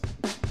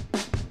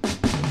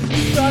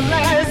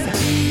Thoughtless,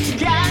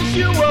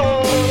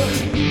 casual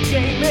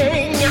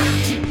gaming.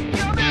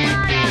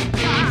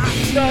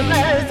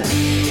 Thoughtless,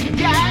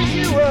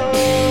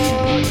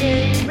 casual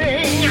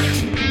gaming.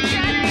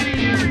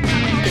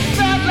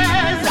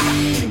 Thoughtless,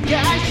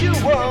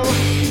 casual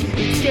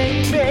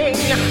gaming.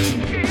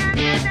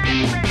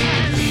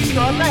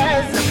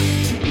 Thoughtless,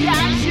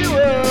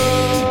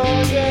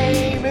 casual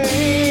gaming.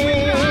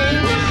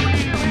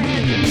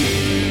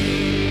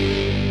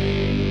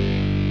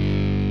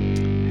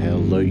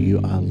 Hello, you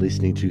are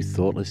listening to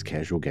Thoughtless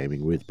Casual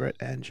Gaming with Brett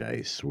and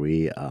Jace.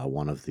 We are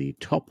one of the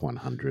top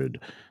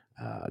 100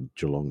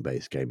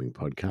 Geelong-based gaming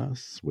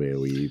podcasts where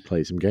we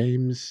play some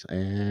games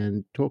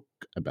and talk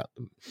about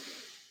them.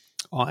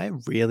 I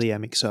really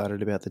am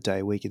excited about the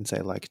day we can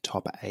say like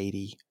top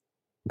 80.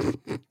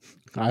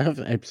 I have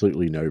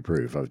absolutely no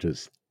proof. I've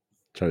just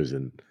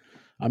chosen.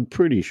 I'm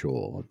pretty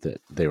sure that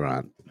there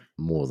aren't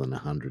more than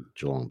 100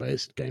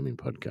 Geelong-based gaming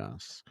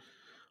podcasts.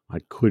 I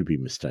could be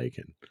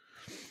mistaken.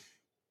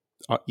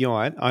 You know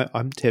what?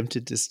 I'm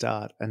tempted to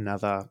start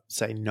another,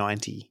 say,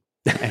 90.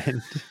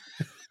 And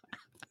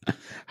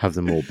Have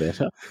them all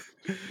better?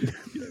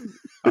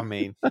 I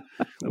mean,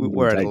 wouldn't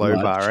we're at a take low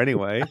much. bar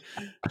anyway.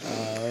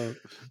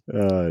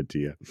 Oh,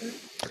 dear.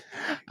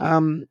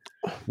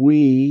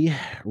 We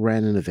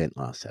ran an event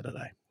last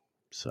Saturday.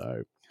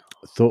 So,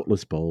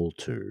 Thoughtless Bowl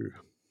 2.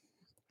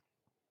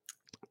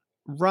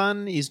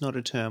 Run is not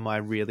a term I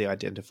really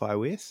identify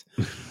with.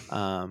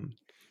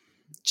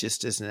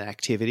 Just as an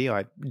activity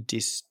I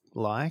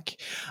dislike.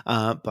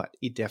 But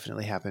it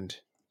definitely happened.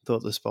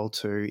 Thoughtless Bowl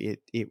 2,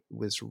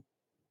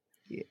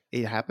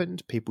 it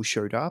happened. People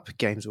showed up.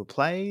 Games were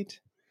played.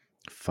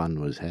 Fun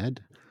was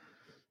had.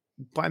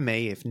 By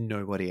me, if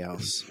nobody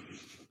else.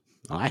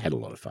 I had a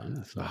lot of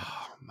fun. So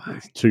Oh, mate.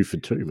 it's 2 for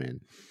 2,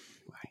 man.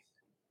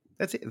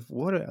 That's it.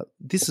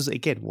 This is,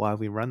 again, why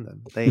we run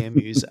them. They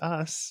amuse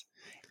us.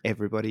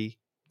 Everybody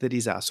that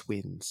is us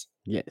wins.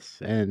 Yes,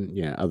 and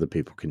other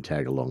people can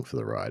tag along for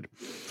the ride.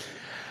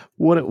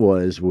 What it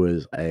was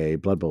a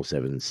Blood Bowl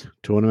Sevens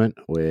tournament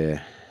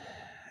where,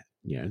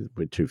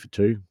 we're 2 for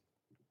 2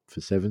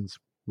 for sevens.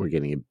 We're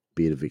getting a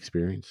bit of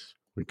experience.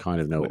 We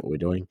kind of know what we're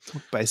doing.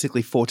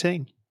 Basically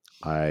 14.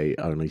 I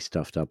only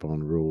stuffed up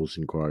on rules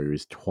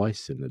inquiries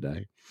twice in the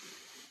day.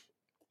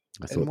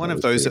 And one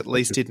of those at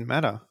least didn't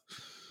matter.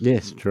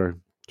 Yes, true.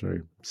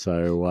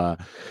 So,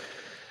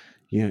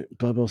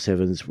 Blood Bowl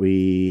Sevens,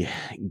 we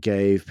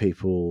gave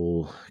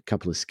people a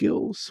couple of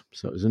skills.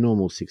 So it was a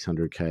normal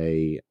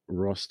 600k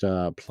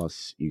roster,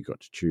 plus you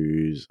got to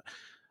choose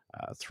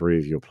 3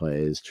 of your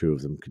players. 2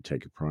 of them could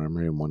take a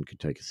primary and 1 could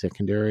take a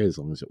secondary, as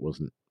long as it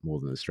wasn't more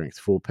than a strength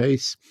 4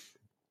 piece.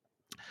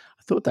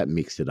 I thought that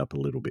mixed it up a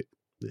little bit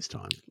this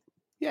time.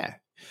 Yeah.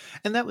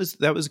 And that was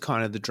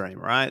kind of the dream,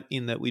 right?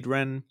 In that we'd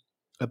run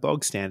a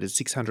bog standard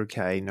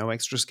 600k, no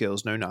extra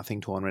skills, no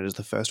nothing tournament as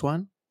the first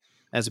one,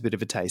 as a bit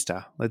of a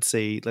taster. Let's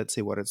see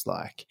what it's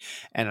like.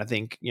 And I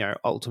think,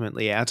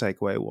 ultimately our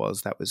takeaway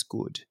was that was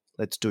good.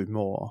 Let's do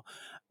more.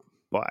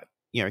 But,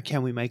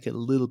 can we make it a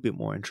little bit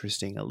more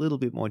interesting, a little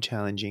bit more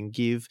challenging,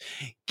 give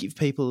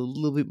people a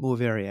little bit more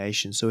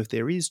variation. So if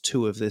there is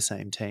 2 of the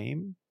same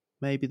team,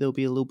 maybe there'll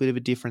be a little bit of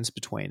a difference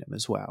between them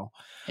as well.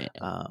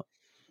 Yeah.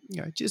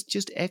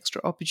 Just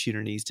extra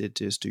opportunities to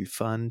just do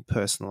fun,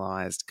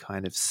 personalized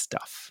kind of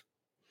stuff.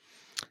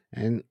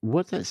 And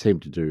what that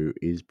seemed to do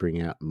is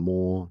bring out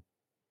more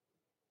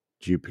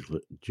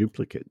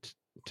duplicate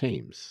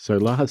teams. So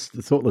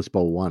the Thoughtless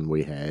Bowl 1,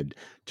 we had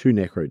 2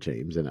 Necro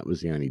teams, and it was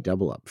the only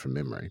double up from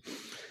memory.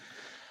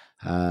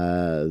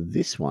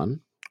 This one,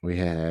 we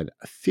had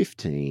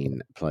 15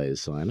 players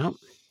sign up.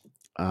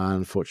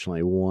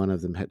 Unfortunately, one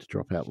of them had to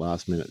drop out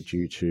last minute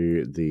due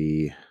to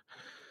the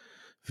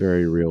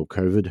very real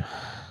COVID,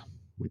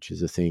 which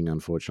is a thing,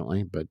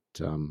 unfortunately. But,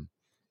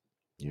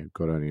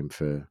 good on him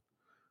for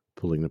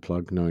pulling the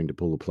plug, knowing to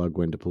pull the plug,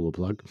 when to pull the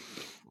plug.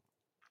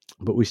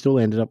 But we still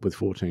ended up with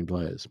 14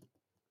 players.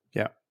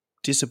 Yeah.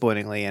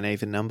 Disappointingly an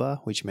even number,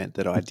 which meant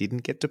that I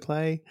didn't get to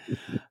play.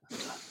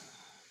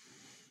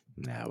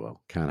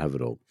 Can't have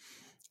it all.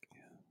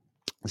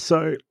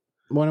 So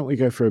why don't we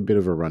go for a bit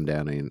of a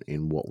rundown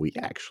in what we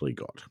actually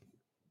got?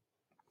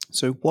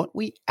 So what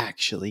we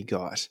actually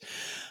got,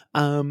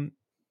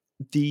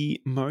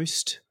 the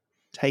most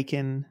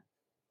taken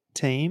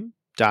team,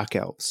 Dark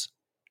Elves.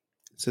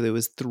 So there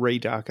was 3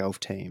 Dark Elf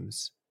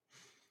teams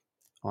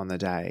on the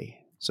day.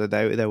 So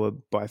they were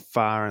by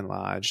far and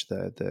large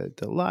the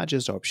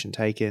largest option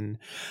taken.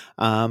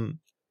 Some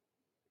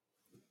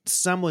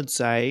would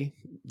say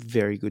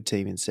very good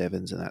team in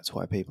sevens, and that's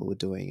why people were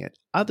doing it.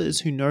 Others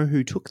who know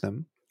who took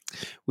them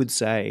would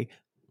say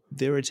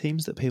there are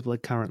teams that people are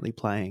currently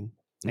playing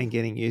and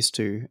getting used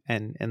to,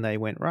 and they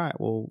went, right,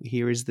 well,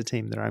 here is the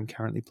team that I'm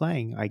currently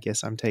playing. I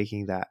guess I'm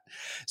taking that.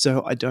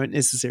 So I don't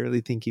necessarily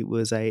think it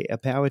was a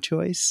power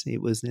choice.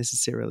 It was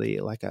necessarily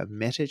like a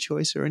meta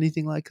choice or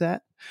anything like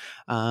that.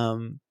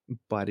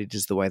 But it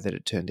is the way that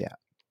it turned out.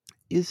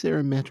 Is there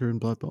a meta in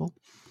Blood Bowl?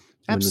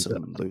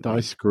 Absolutely. When the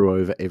dice screw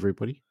over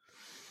everybody?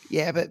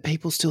 Yeah, but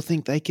people still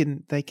think they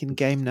can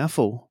game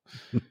Nuffle.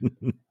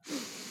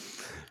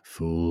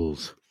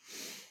 Fools.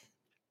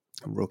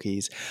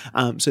 Rookies.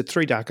 So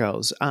 3 Dark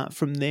Elves.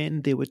 From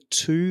then, there were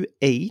 2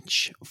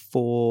 each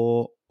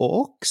for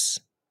Orcs,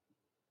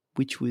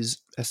 which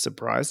was a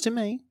surprise to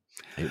me.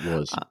 It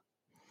was.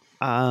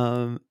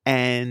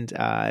 And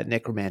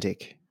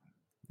Necromantic.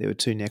 There were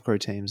 2 Necro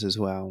teams as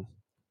well.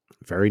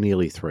 Very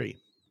nearly 3.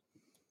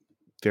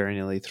 Very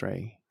nearly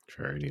 3.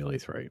 Very nearly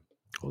 3.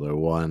 Although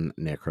one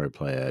Necro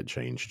player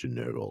changed to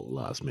Nurgle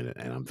last minute,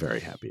 and I'm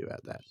very happy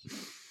about that.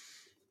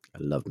 I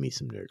love me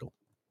some Nurgle.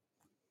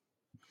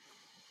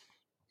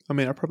 I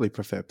mean, I probably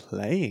prefer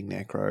playing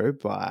Necro,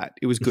 but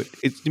it was good.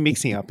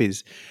 Mixing up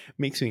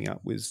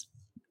was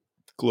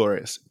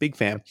glorious. Big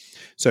fan.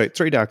 So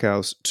 3 Dark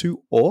Elves,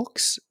 2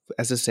 Orcs.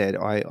 As I said,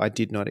 I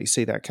did not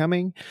see that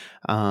coming.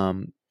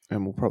 And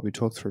we'll probably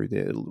talk through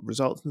the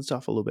results and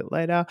stuff a little bit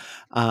later.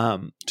 2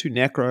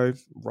 Necro,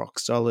 rock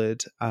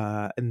solid.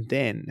 And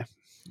then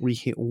we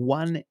hit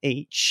 1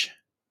 each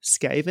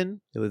Skaven.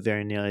 There were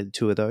very nearly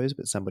 2 of those,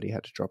 but somebody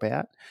had to drop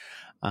out.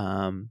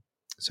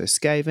 So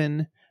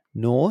Skaven,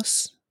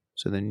 Norse.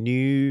 So the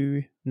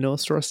new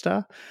Norse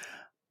roster.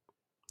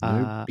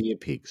 No beer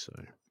pigs,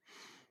 though.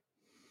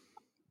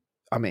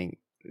 I mean,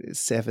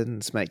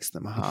 7s makes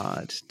them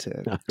hard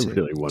to. I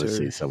really want to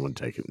see someone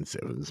take it in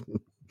 7s.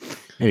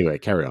 Anyway,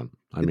 carry on.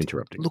 I'm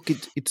interrupting. Look,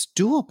 it's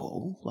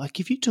doable. Like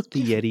if you took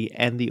the Yeti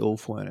and the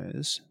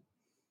Allfwerners,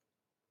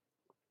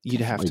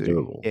 you'd have to.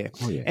 Doable. Yeah.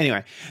 Oh, yeah.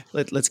 Anyway,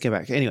 let's go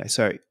back. Anyway,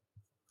 so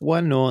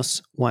 1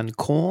 Norse, 1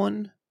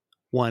 Khorne,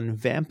 1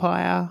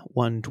 Vampire,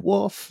 1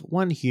 Dwarf,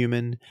 1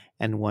 Human,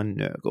 and 1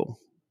 Nurgle.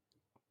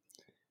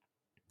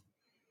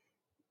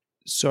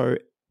 So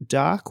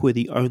Dark were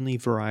the only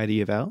variety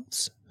of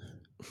elves.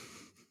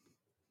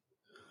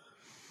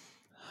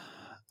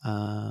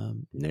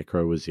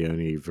 Necro was the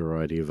only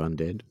variety of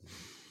undead,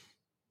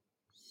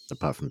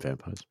 apart from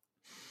vampires.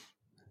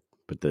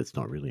 But that's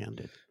not really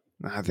undead.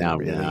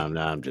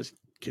 No, I'm just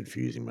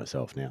confusing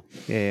myself now.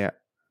 Yeah.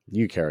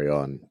 You carry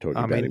on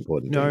talking about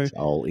important things.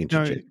 I'll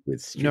interject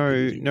with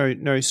stupidity.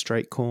 No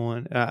straight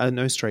Khorne,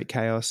 no straight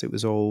chaos. It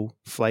was all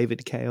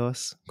flavored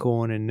chaos,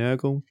 Khorne and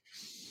Nurgle.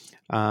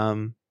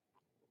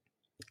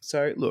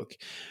 So look,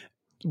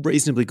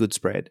 reasonably good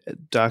spread.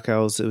 Dark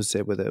Elves, it was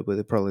said,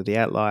 were probably the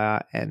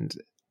outlier, and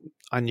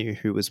I knew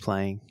who was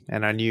playing,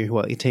 and I knew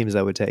what teams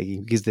they were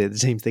taking because they're the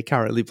teams they're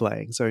currently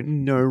playing. So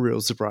no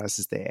real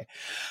surprises there.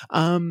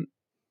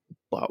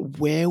 But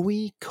where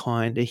we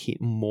kind of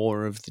hit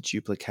more of the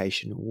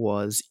duplication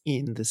was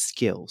in the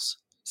skills.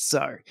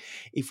 So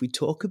if we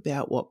talk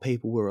about what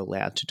people were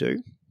allowed to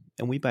do,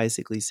 and we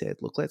basically said,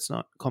 look, let's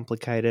not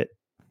complicate it.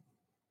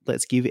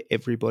 Let's give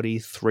everybody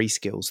 3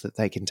 skills that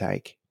they can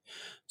take.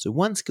 So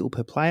 1 skill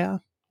per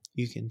player.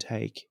 You can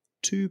take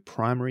 2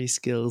 primary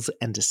skills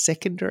and a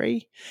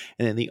secondary.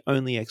 And then the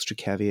only extra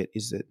caveat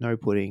is that no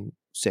putting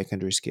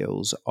secondary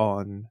skills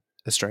on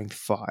a strength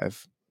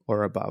 5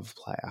 or above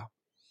player.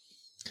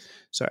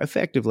 So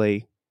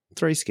effectively,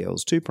 3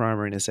 skills, 2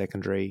 primary and a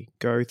secondary.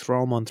 Go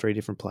throw them on 3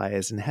 different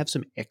players and have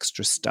some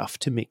extra stuff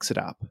to mix it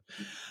up.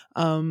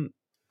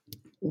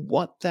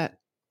 What that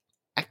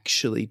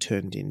actually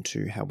turned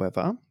into,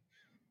 however,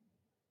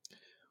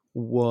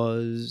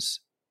 was,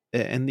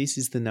 and this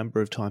is the number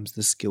of times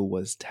the skill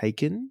was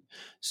taken.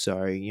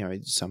 So,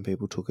 some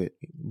people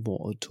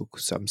took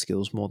some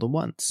skills more than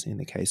once in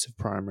the case of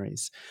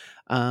primaries.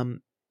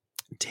 10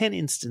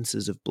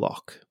 instances of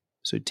block.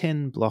 So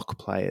 10 block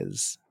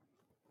players.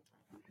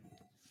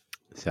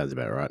 Sounds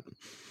about right.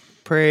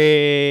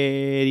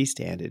 Pretty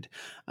standard.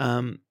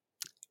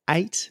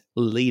 8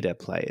 leader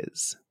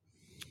players.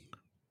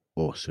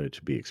 Also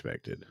to be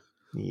expected.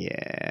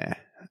 Yeah.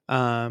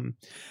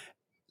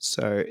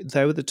 So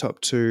they were the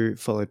top 2,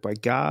 followed by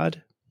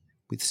Guard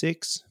with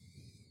 6,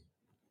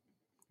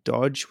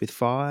 Dodge with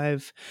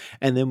 5,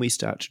 and then we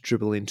start to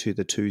dribble into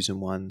the 2s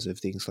and 1s of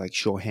things like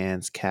Sure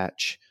Hands,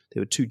 Catch.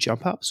 There were 2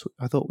 jump ups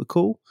I thought were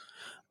cool.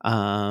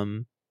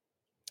 Pass.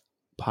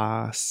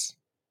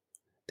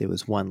 There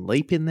was 1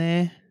 leap in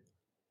there.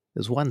 There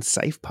was 1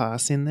 safe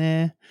pass in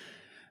there.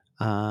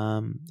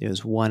 There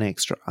was 1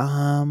 extra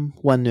arm,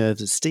 1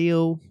 nerves of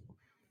steel.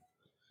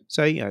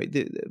 So, a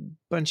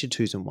bunch of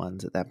 2s and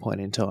 1s at that point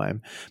in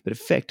time. But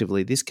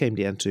effectively, this came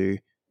down to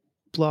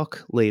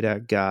block, leader,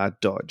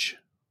 guard, dodge.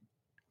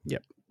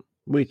 Yep.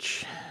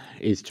 Which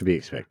is to be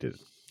expected.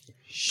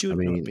 Should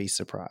not be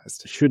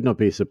surprised. Should not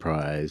be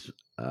surprised.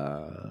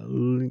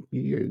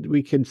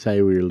 We can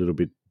say we're a little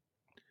bit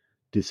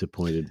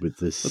disappointed with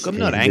this. Look, I'm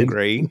not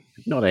angry.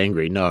 Not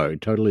angry, no.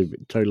 Totally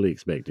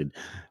expected.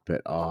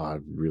 But I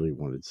really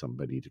wanted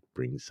somebody to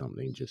bring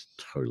something just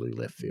totally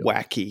left field.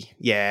 Wacky.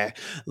 Yeah.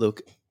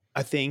 Look,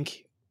 I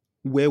think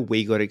where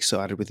we got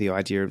excited with the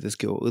idea of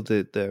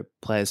the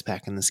players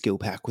pack and the skill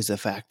pack was the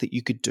fact that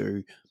you could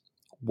do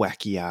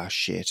wacky ass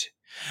shit.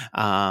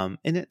 And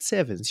at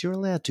 7s, you're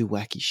allowed to do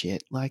wacky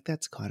shit. Like,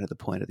 that's kind of the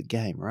point of the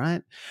game,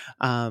 right?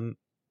 But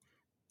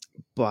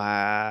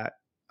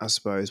I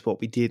suppose what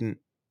we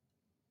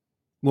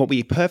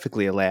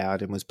perfectly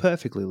allowed and was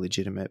perfectly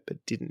legitimate,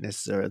 but didn't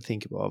necessarily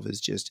think of,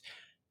 is just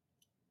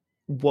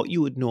what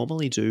you would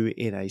normally do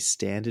in a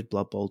standard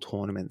Blood Bowl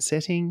tournament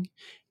setting,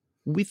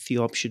 with the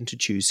option to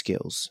choose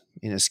skills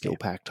in a skill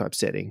pack type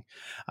setting.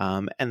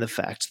 And the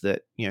fact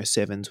that,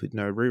 sevens with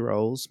no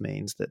rerolls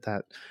means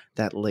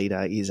that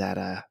leader is at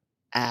a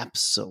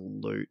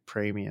absolute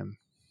premium.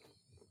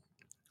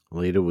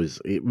 Leader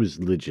was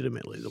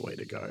legitimately the way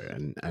to go,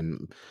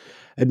 and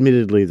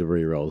admittedly the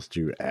rerolls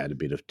do add a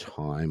bit of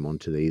time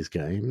onto these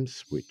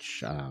games,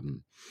 which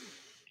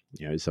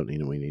is something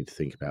that we need to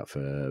think about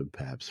for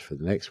perhaps for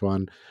the next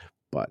one,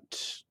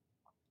 but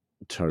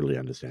totally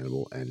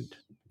understandable. And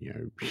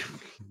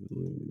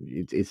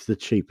it's the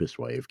cheapest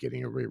way of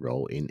getting a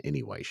reroll in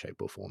any way,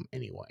 shape, or form.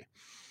 Anyway,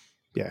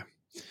 yeah.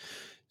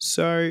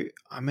 So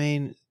I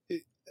mean,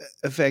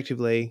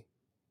 effectively,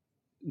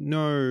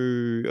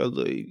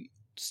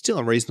 still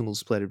a reasonable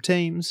spread of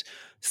teams,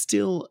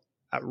 still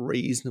a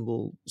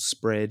reasonable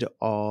spread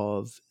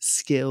of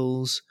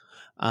skills.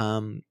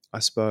 I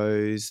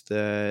suppose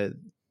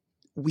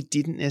we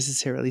didn't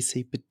necessarily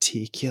see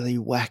particularly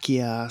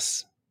wacky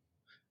ass.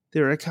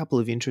 There are a couple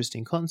of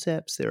interesting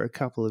concepts. There are a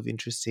couple of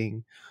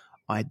interesting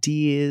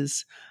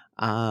ideas.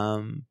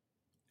 I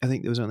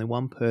think there was only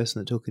one person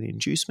that took an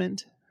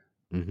inducement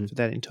for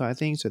that entire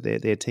thing. So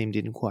their team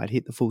didn't quite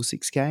hit the full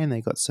 6K and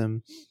they got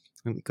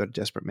got a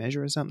desperate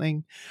measure or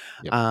something.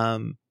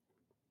 Yep.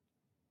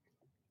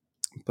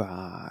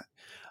 But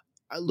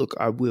look,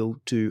 I will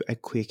do a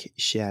quick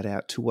shout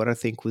out to what I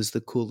think was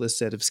the coolest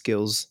set of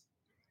skills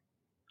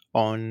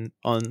on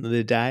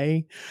the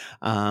day,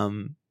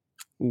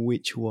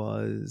 which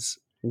was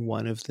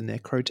one of the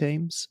Necro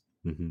teams.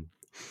 And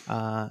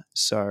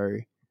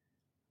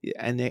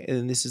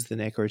this is the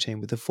Necro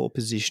team with the 4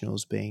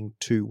 positionals being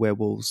 2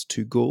 werewolves,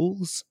 2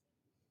 ghouls,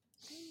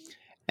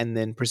 and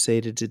then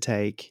proceeded to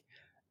take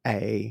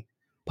a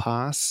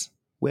pass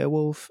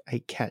werewolf, a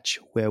catch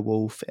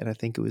werewolf, and I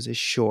think it was a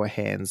sure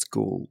hands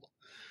ghoul.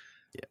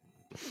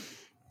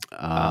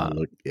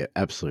 Look,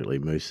 absolutely.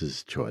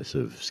 Moose's choice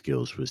of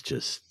skills was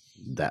just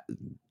that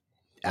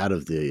out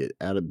of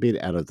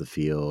the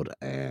field,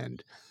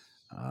 and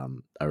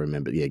I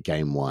remember,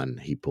 game 1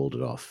 he pulled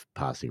it off,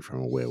 passing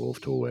from a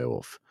werewolf to a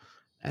werewolf,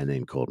 and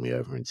then called me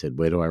over and said,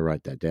 "Where do I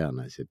write that down?"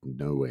 And I said,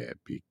 "Nowhere,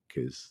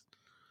 because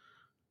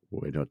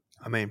we're not.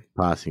 I mean,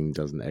 passing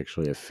doesn't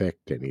actually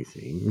affect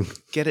anything."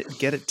 Get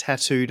it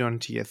tattooed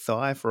onto your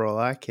thigh for all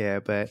I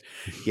care. But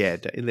yeah,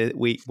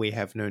 we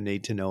have no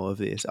need to know of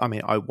this. I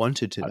mean, I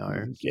wanted to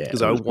know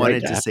because I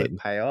wanted to see it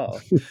pay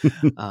off.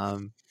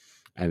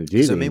 And it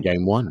did in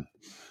game 1.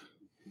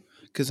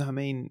 Because I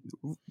mean,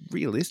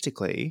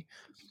 realistically,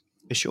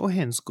 a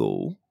shorehand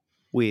ghoul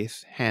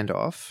with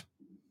handoff,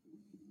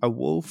 a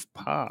wolf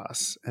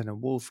pass, and a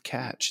wolf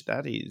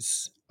catch—that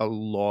is a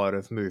lot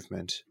of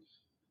movement.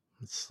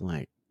 It's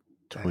like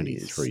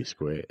 23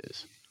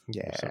 squares.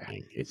 Yeah. Or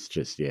something. It's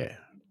just,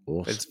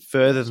 awesome. It's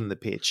further than the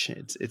pitch.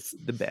 It's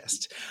the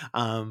best.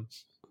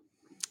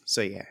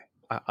 So yeah,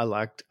 I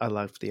liked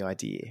the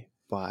idea.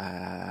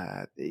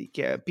 But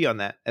yeah, beyond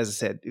that, as I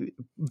said,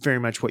 very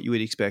much what you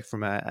would expect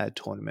from a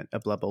tournament, a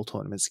Blood Bowl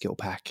tournament skill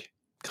pack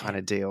kind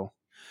of deal.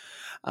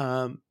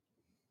 So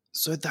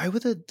they were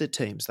the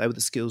teams. They were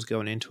the skills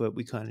going into it.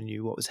 We kind of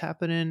knew what was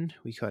happening.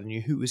 We kind of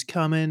knew who was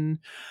coming.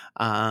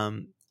 I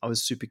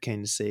was super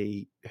keen to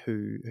see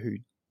who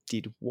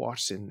did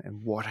what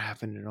and what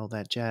happened and all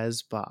that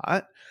jazz.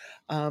 But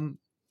a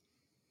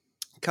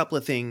couple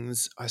of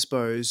things, I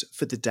suppose,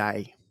 for the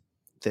day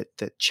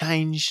that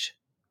changed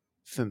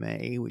for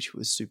me, which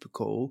was super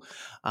cool.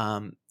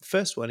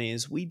 First one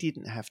is we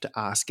didn't have to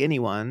ask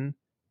anyone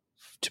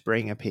to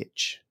bring a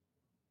pitch.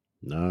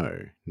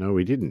 No,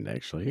 we didn't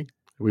actually.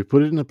 We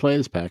put it in the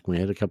players pack. We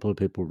had a couple of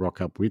people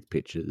rock up with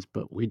pitches,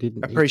 but we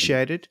didn't.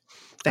 Appreciated.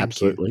 Thank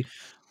Absolutely.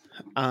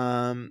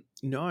 you.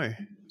 No.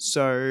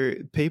 So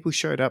people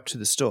showed up to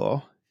the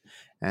store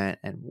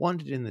and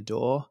wandered in the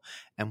door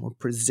and were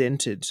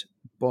presented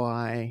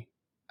by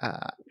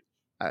a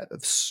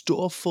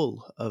store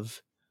full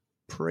of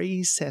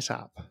pre-set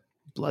up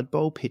Blood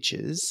Bowl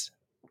pitches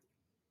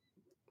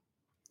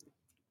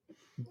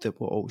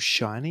that were all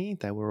shiny.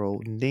 They were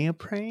all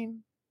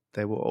neoprene.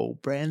 They were all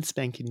brand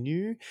spanking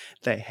new.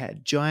 They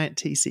had giant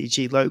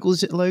TCG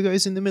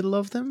logos in the middle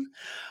of them.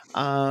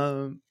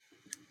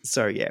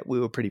 So yeah, we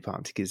were pretty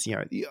pumped because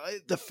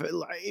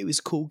it was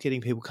cool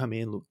getting people come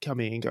in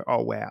and go,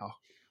 "Oh wow,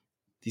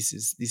 this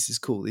is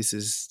cool. This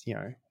is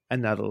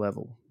another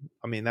level."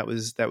 I mean, that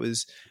was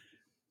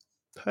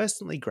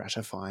personally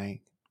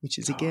gratifying. Which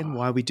is, again,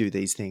 why we do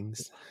these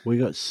things. We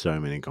got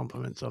so many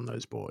compliments on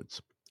those boards.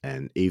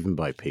 And even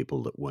by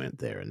people that weren't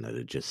there and that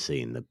had just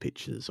seen the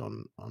pictures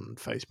on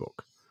Facebook.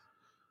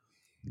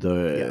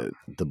 The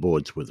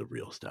boards were the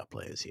real star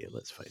players here,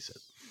 let's face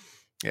it.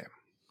 Yeah.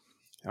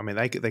 I mean,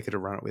 they could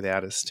have run it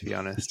without us, to be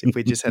honest. If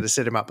we just had to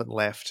set them up and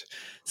left,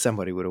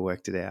 somebody would have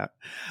worked it out.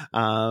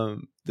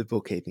 The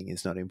bookkeeping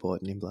is not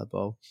important in Blood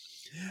Bowl.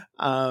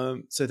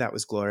 So that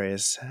was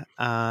glorious.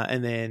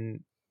 And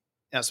then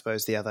I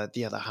suppose the other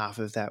half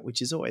of that,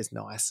 which is always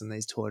nice in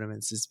these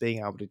tournaments, is being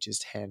able to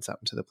just hand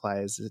something to the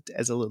players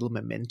as a little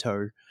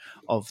memento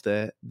of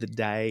the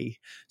day.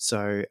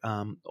 So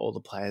all the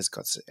players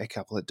got a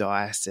couple of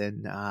dice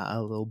and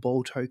a little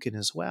ball token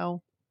as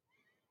well.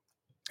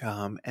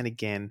 And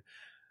again,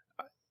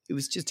 it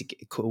was just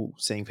cool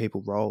seeing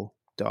people roll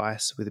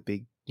dice with a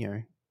big,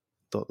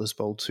 Thoughtless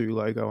Bowl 2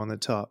 logo on the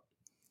top,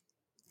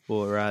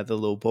 or the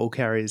little ball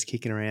carriers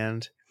kicking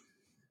around.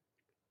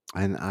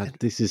 And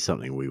this is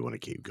something we want to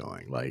keep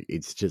going. Like,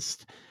 it's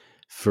just,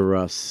 for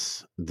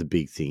us, the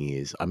big thing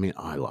is, I mean,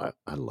 I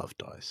love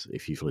dice.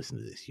 If you've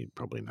listened to this, you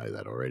probably know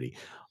that already.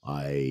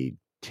 I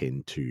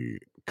tend to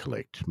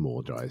collect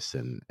more dice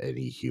than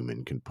any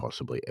human can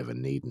possibly ever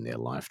need in their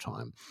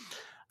lifetime.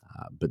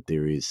 But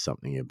there is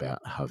something about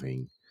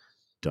having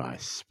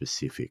dice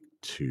specific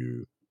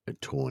to a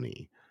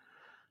tourney,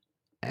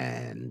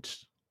 and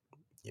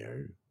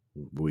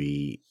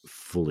we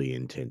fully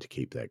intend to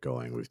keep that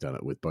going. We've done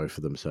it with both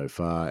of them so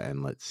far,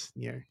 and let's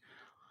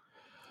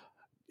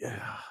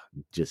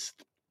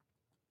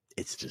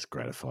it's just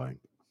gratifying.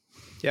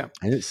 Yeah,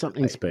 and it's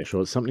something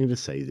special. It's something to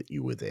say that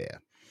you were there.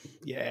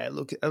 Yeah,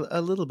 look,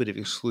 a little bit of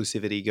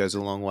exclusivity goes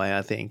a long way.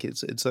 I think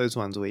it's those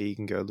ones where you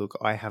can go, look,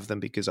 I have them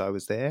because I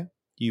was there.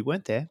 You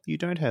weren't there. You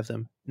don't have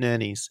them.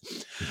 Nernies.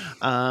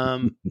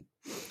 I'm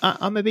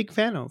a big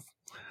fan of.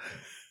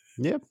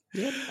 Yep,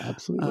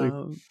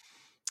 absolutely.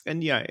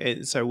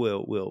 And so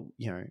we'll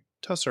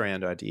toss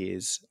around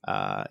ideas,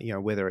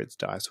 whether it's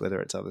dice,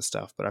 whether it's other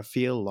stuff. But I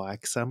feel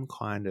like some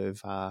kind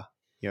of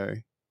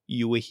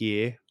you were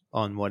here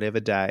on whatever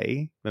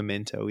day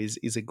memento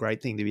is a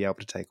great thing to be able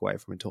to take away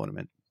from a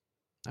tournament.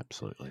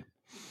 Absolutely.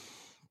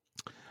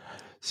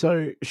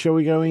 So, shall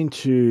we go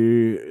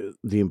into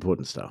the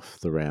important stuff,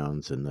 the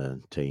rounds and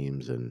the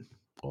teams and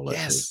all that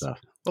sort of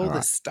stuff? All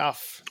the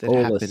stuff that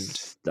happened. The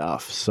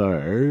stuff.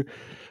 So,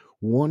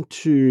 want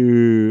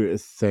to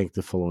thank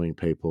the following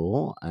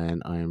people,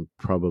 and I am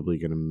probably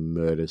going to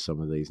murder some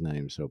of these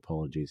names, so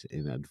apologies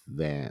in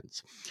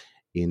advance.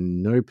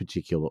 In no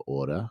particular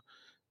order,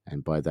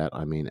 and by that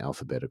I mean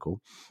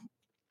alphabetical.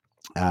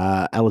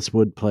 Alice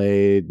Wood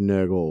played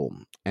Nurgle.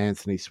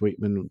 Anthony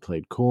Sweetman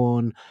played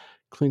Khorne.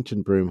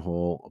 Clinton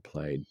Broomhall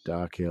played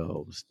Dark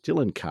Elves.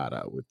 Dylan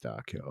Carter with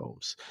Dark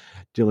Elves.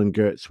 Dylan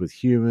Gertz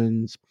with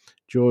Humans.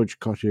 George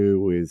Cottu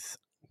with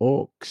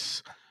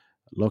Orcs.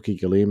 Lockie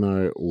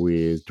Galimo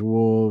with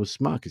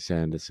Dwarves. Marcus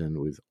Anderson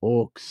with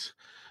Orcs.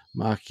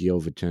 Mark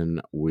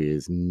Yelverton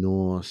with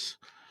Norse.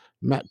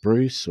 Matt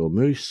Bruce or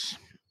Moose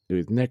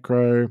with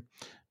Necro.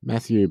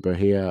 Matthew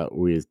Bahia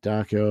with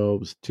Dark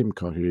Elves, Tim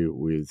Cottu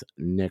with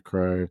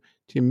Necro,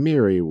 Tim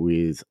Meary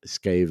with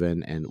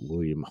Skaven, and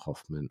William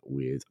Hoffman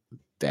with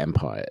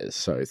Vampires.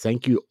 So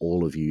thank you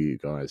all of you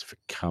guys for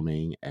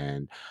coming,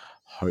 and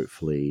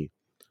hopefully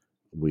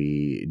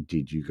we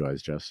did you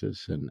guys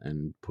justice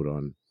and put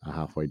on a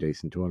halfway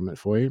decent tournament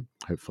for you.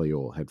 Hopefully you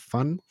all had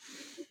fun.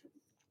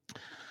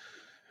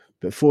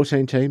 But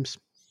 14 teams,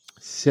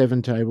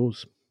 7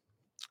 tables,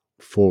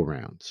 4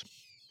 rounds.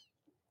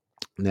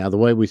 Now, the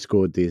way we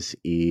scored this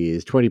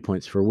is 20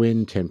 points for a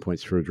win, 10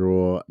 points for a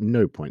draw,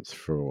 no points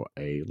for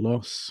a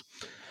loss.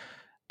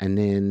 And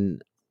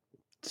then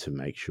to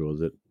make sure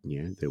that,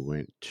 there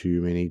weren't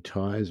too many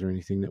ties or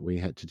anything that we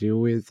had to deal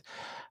with,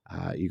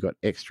 you got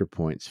extra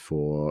points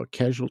for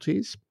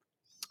casualties,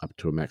 up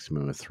to a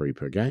maximum of 3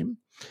 per game.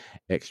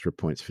 Extra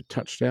points for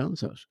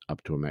touchdowns,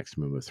 up to a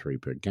maximum of 3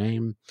 per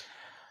game.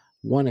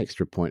 1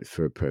 extra point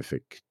for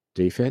perfect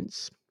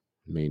defense,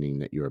 meaning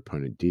that your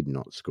opponent did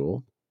not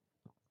score.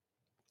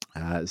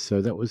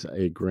 So that was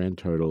a grand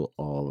total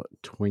of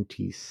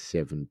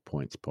 27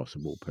 points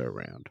possible per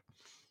round.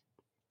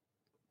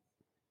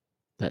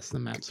 That's the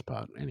maths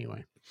part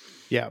anyway.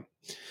 Yeah.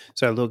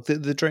 So look,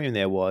 the dream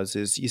there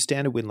is your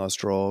standard win-loss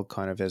draw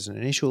kind of as an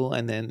initial,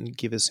 and then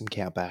give us some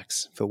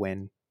countbacks for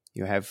when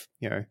you have,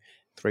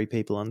 3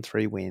 people on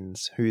 3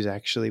 wins. Who's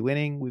actually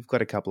winning? We've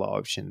got a couple of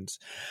options.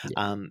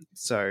 Yeah.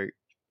 So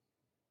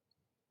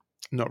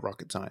not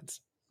rocket science.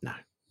 No,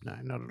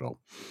 not at all.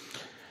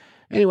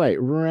 Anyway,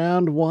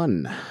 round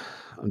 1.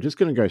 I'm just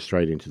going to go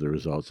straight into the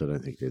results. I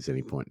don't think there's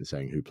any point in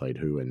saying who played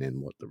who and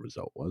then what the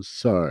result was.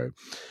 So,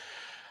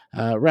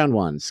 round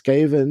 1,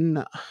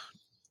 Skaven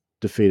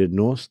defeated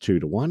Norse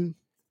 2-1.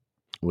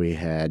 We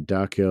had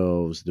Dark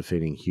Elves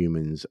defeating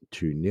Humans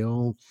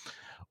 2-0.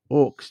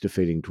 Orcs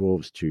defeating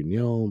Dwarves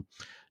 2-0.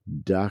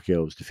 Dark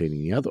Elves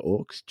defeating the other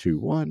Orcs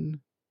 2-1.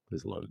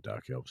 There's a lot of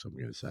Dark Elves, I'm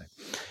going to say.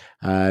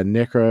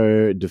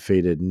 Necro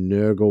defeated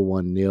Nurgle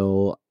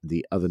 1-0.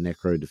 The other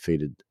Necro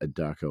defeated a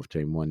Dark Elf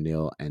team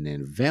 1-0. And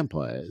then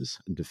Vampires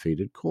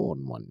defeated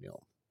Khorne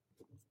 1-0.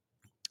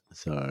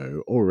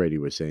 So already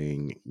we're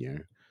seeing,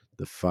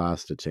 the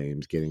faster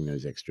teams getting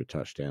those extra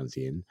touchdowns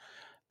in.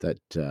 That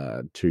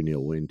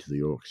 2-0 win to the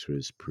Orcs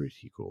was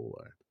pretty cool,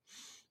 though.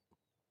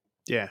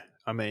 Yeah,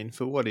 I mean,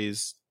 for what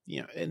is,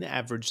 an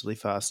averagely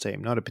fast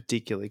team, not a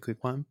particularly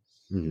quick one.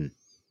 Mm-hmm.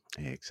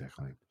 Yeah,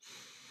 exactly.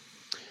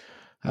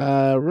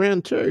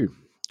 Round 2.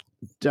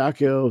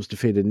 Dark Elves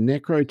defeated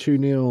Necro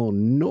 2-0.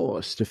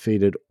 Norse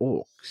defeated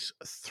Orcs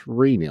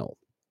 3-0.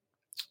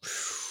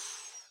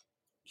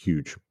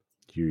 Huge.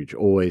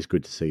 Always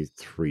good to see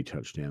 3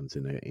 touchdowns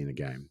in a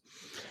game.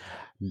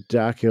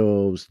 Dark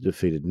Elves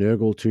defeated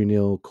Nurgle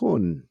 2-0.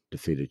 Khorne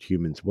defeated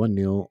Humans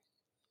 1-0.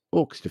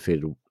 Orcs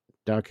defeated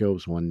Dark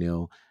Elves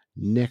 1-0.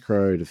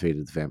 Necro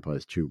defeated the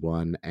Vampires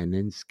 2-1. And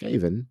then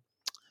Skaven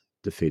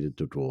defeated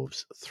the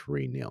Dwarves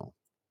 3-0.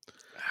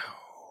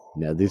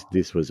 Now,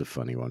 this was a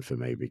funny one for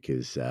me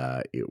because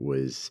it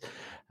was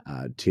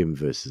Tim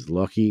versus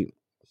Lockie.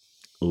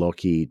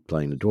 Lockie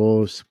playing the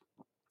Dwarves.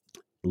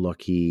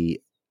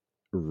 Lockie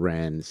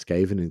ran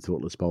Skaven in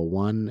Thoughtless Bowl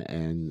 1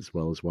 and as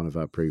well as one of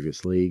our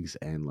previous leagues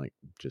and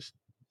just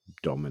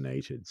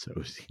dominated. So it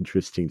was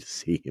interesting to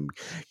see him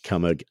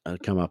come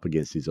up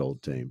against his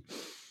old team.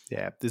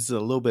 Yeah, this is a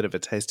little bit of a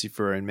tasty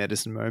for own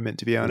medicine moment,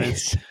 to be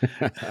honest.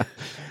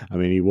 I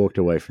mean, he walked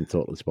away from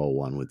Thoughtless Bowl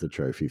 1 with the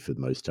trophy for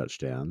the most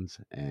touchdowns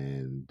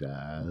and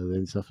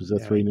then suffers a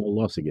 3-0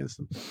 loss against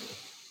them.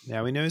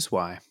 Now he knows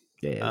why.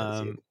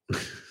 Yeah,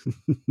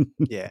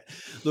 yeah.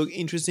 Look,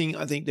 interesting.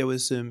 I think there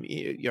was some,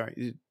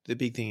 the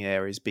big thing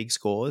there is big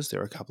scores. There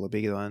are a couple of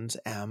bigger ones.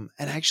 And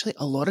actually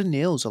a lot of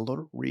nils, a lot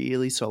of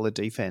really solid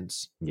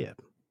defense. Yeah.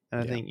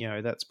 And I think,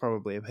 that's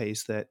probably a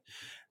piece that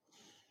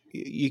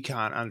you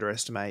can't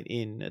underestimate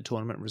in a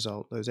tournament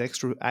result. Those the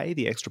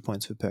extra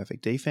points for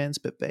perfect defense,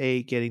 but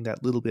B, getting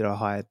that little bit of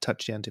higher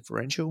touchdown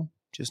differential,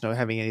 just not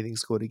having anything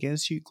scored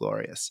against you,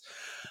 glorious.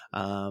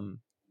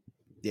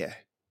 Yeah.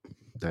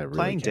 That really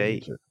playing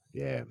D.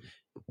 Yeah.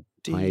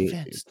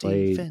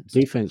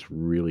 Defense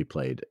really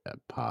played a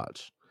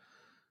part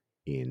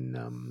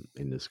in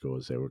the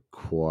scores. There were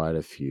quite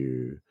a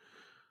few.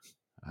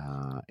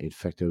 In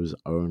fact, there was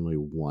only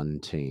one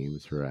team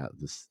throughout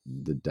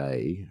the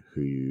day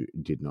who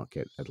did not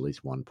get at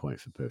least 1 point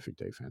for perfect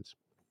defense.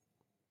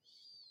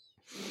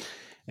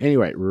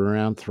 Anyway,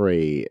 round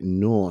 3,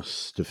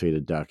 Norse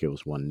defeated Dark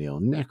Elves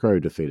 1-0.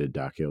 Necro defeated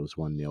Dark Elves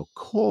 1-0.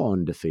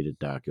 Khorne defeated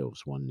Dark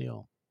Elves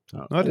 1-0.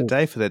 So not a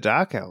day for the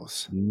Dark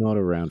Elves. Not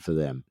a round for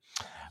them.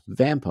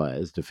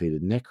 Vampires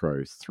defeated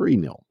Necro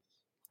 3-0.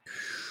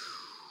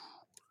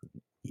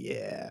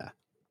 Yeah.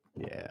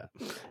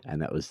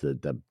 And that was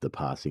the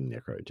passing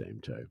Necro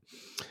team too.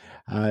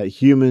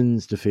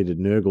 Humans defeated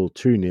Nurgle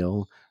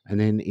 2-0. And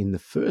then in the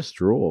first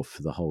draw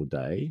for the whole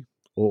day,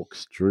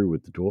 Orcs drew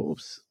with the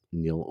Dwarves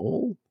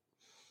 0-0.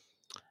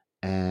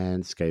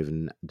 And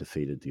Skaven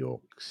defeated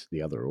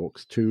the other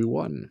Orcs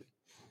 2-1.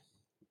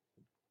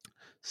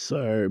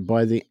 So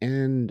by the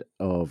end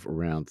of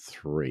round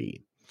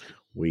 3,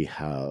 we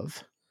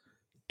have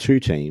 2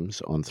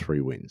 teams on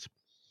 3 wins,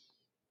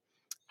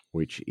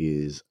 which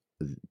is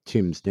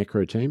Tim's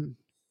Necro team,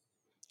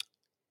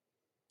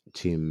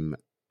 Tim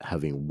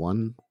having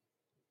won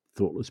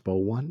Thoughtless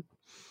Bowl 1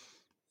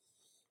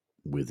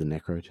 with the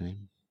Necro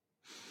team.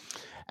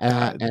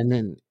 And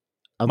then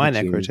my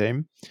Necro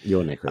team.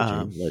 Your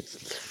Necro team.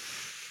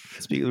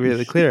 Let's be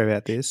really clear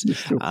about this. You're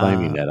still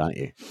claiming that, aren't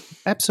you?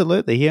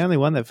 Absolutely. He only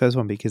won that first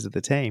one because of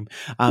the team.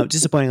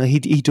 Disappointingly,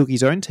 he took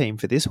his own team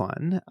for this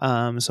one.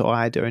 So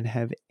I don't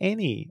have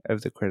any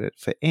of the credit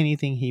for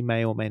anything he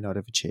may or may not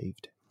have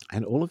achieved.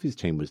 And all of his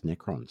team was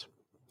Necrons.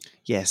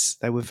 Yes,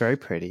 they were very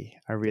pretty.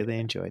 I really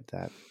enjoyed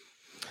that.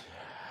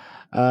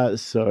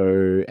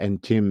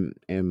 And Tim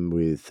M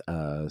with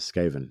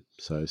Skaven.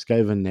 So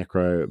Skaven,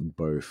 Necro,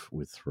 both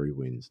with 3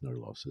 wins, no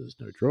losses,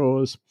 no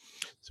draws.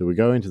 So we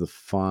go into the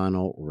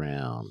final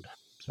round.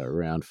 So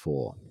round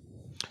 4.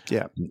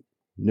 Yeah.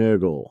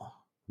 Nurgle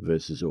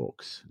versus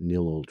Orcs,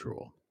 0-0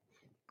 draw.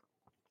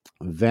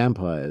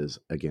 Vampires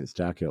against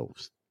Dark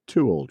Elves,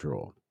 2-2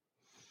 draw.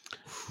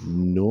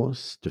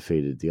 Norse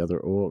defeated the other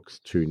Orcs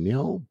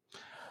 2-0.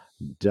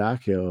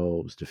 Dark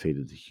Elves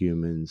defeated the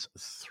Humans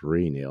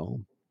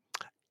 3-0.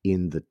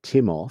 In the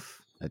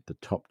Tim-Off at the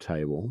top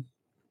table,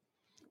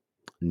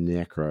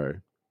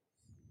 Necro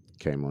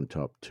came on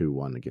top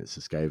 2-1 against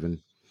the Skaven.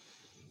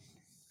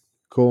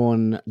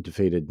 Khorne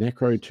defeated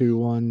Necro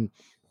 2-1.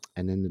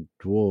 And then the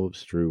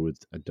Dwarves drew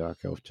with a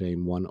Dark Elf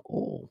team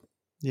 1-1.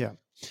 Yeah.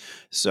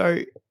 So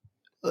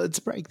let's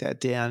break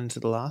that down into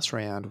the last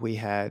round. We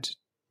had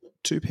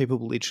 2 people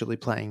literally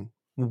playing.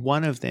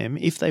 One of them,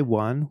 if they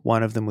won,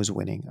 one of them was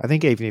winning. I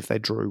think even if they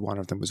drew, one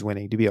of them was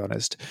winning, to be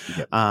honest.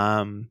 Yep.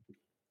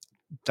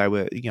 They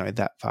were,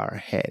 that far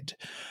ahead.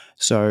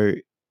 So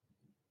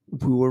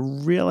we were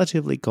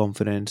relatively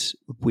confident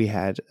we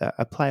had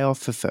a playoff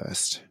for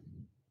first.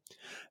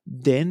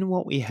 Then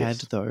what we had,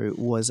 though,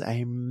 was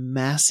a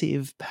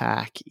massive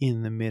pack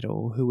in the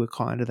middle who were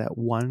kind of that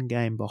one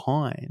game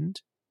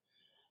behind.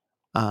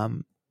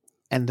 And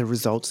the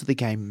results of the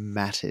game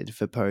mattered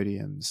for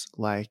podiums.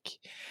 Like,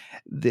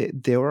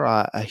 there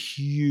are a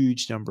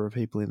huge number of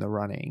people in the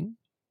running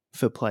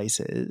for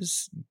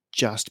places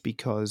just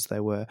because they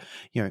were,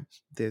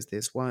 there's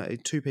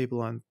 2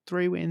 people on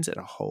 3 wins and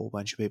a whole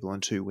bunch of people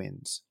on 2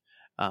 wins.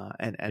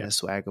 And a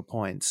swag of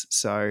points.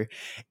 So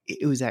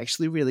it was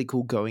actually really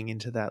cool going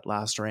into that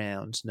last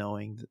round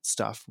knowing that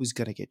stuff was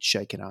going to get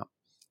shaken up.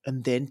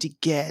 And then to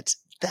get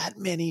that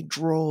many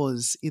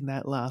draws in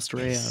that last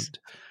Yes.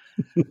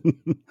 round. So we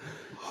had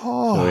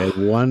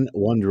Oh,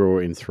 one draw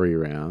in 3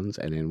 rounds,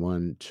 and then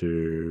 1,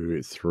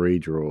 2, 3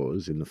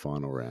 draws in the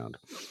final round.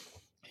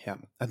 yeah.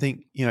 I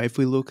think, if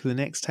we look the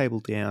next table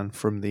down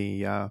from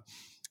the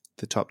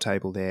top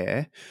table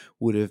there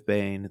would have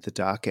been the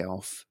Dark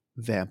Elf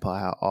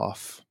Vampire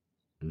off.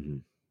 Hmm.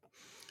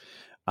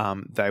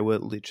 They were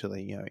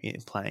literally,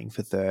 playing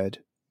for third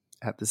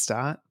at the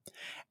start,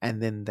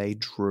 and then they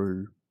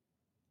drew,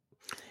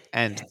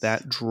 and Yes.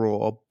 that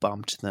draw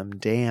bumped them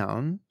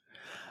down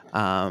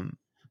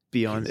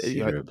beyond.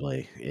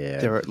 Considerably, yeah.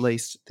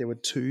 There were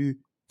 2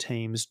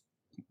 teams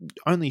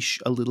only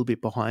a little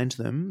bit behind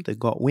them that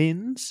got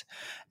wins,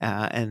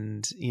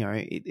 and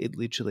it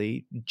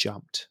literally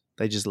jumped.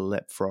 They just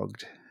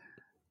leapfrogged.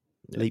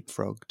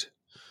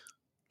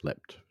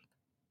 Leapt.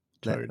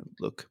 Toad.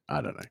 Look,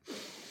 I don't know.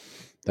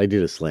 They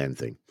did a slam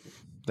thing.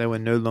 they were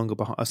no longer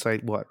behind. I say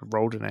what,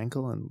 rolled an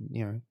ankle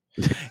and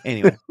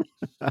anyway,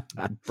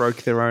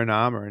 broke their own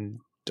armor and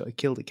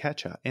killed a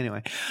catcher.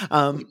 Anyway,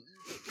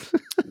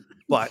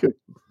 but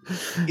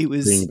it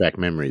was bringing back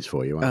memories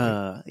for you,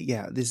 aren't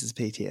yeah, this is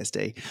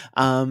PTSD.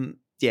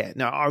 Yeah,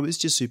 no, I was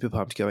just super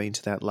pumped going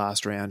into that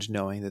last round,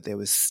 knowing that there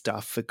was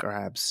stuff for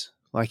grabs.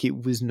 Like,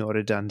 it was not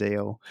a done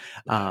deal,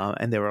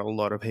 and there were a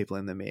lot of people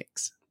in the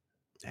mix.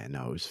 Yeah,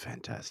 no, it was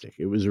fantastic.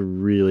 It was a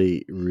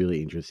really,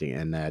 really interesting,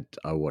 and that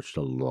I watched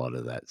a lot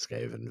of that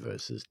Skaven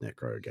versus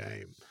Necro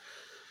game,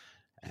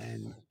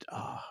 and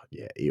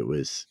yeah, it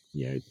was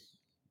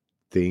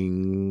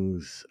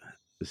things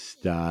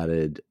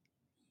started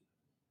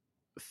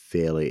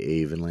fairly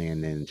evenly,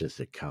 and then just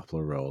a couple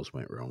of rolls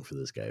went wrong for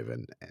the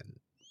Skaven, and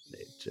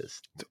it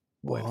just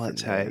went Well, it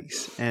from there.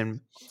 takes,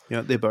 and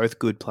they're both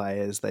good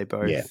players. They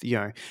both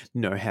Yeah.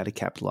 know how to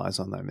capitalize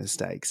on their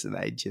mistakes. And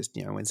they just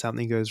when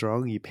something goes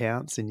wrong, you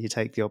pounce and you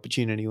take the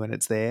opportunity when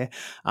it's there.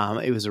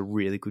 It was a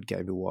really good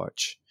game to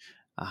watch.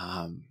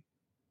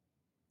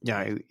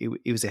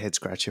 It was a head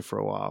scratcher for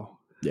a while.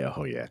 Yeah.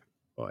 Oh yeah.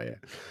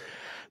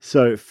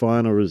 So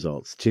final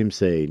results: Tim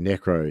C,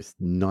 Necro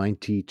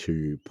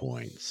 92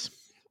 points.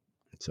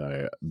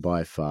 So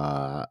by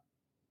far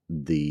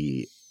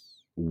the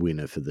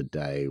winner for the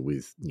day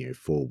with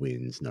 4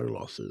 wins, no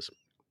losses.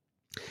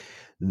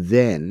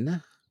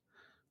 Then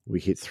we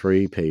hit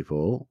 3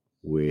 people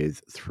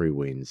with 3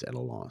 wins and a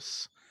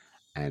loss,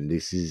 and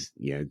this is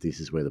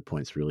where the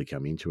points really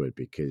come into it,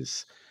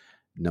 because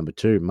number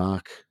 2,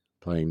 Mark,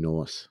 playing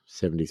Norse,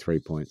 73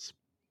 points.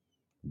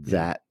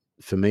 That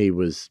for me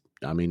was,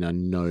 I mean, I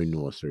know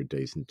Norse are a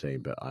decent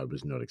team, but I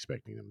was not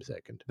expecting them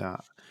second. No,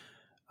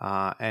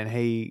 and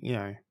he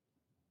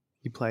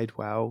played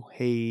well.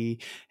 He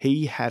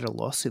had a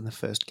loss in the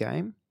first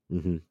game,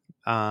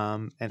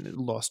 and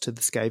lost to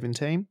the Skaven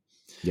team.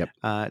 Yep.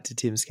 To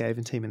Tim's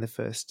Skaven team in the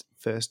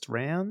first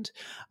round,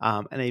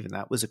 and even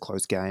that was a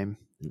close game.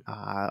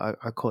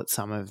 I caught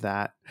some of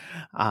that,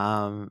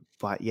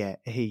 but yeah,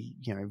 he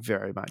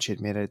very much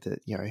admitted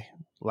that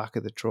luck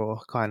of the draw,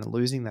 kind of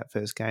losing that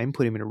first game,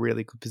 put him in a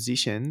really good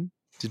position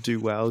to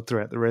do well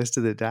throughout the rest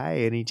of the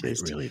day, and he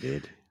just really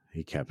did.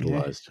 He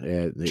capitalized.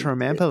 Yeah,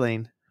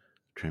 Trampoline.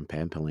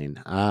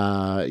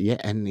 Yeah,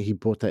 and he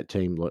bought that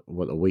team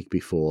a week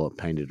before,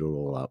 painted it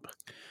all up.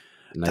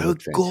 And they were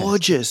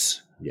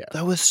gorgeous. Yeah,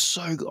 they were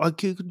so good. I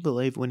couldn't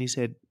believe when he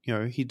said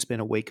he'd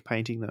spent a week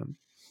painting them.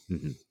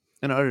 Mm-hmm.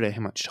 And I don't know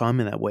how much time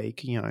in that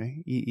week.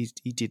 He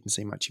didn't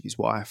see much of his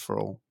wife for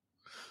all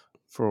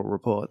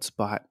reports,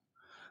 but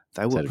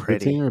they were pretty. A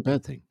good thing or a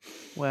bad thing?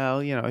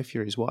 Well, if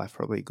you're his wife,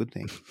 probably a good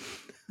thing.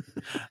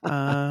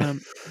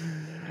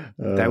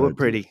 They were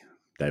pretty.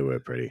 They were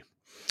pretty.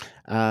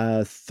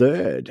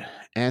 Third,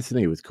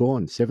 Anthony with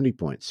Corn, 70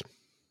 points.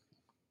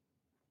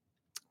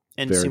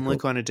 And Very similar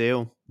cool. kind of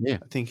deal. Yeah.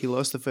 I think he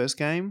lost the first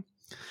game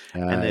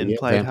and then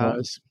played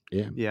Vampires.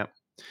 hard. Yeah.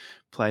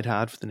 Played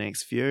hard for the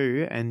next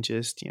few and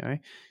just,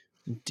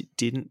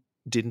 didn't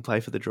play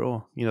for the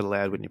draw. You're not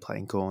allowed when you're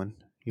playing Corn.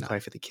 You play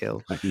for the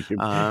kill.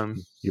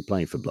 You're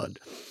playing for blood.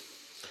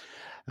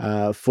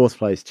 Fourth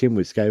place, Tim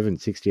with Skaven,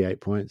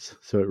 68 points.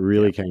 So it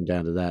really came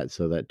down to that.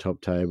 So that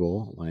top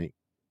table, like,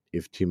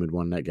 if Tim had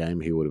won that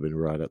game, he would have been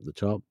right up the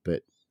top.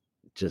 But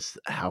just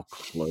how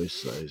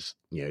close those,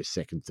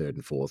 second, third,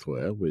 and fourth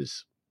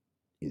was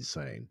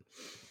insane.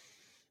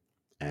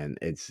 And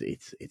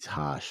it's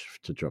harsh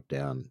to drop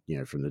down,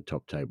 from the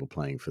top table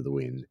playing for the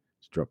win,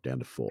 to drop down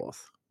to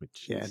fourth,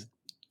 which is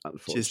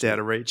unfortunate. Just out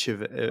of reach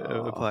of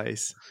a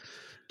place.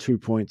 2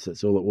 points,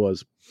 that's all it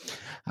was.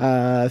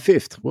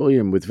 Fifth,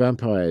 William with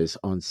Vampires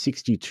on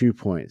 62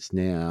 points.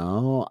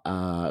 Now,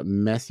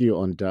 Matthew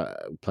on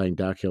playing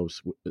Dark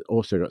Elves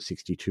also got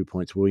 62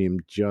 points. William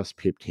just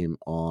pipped him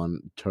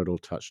on total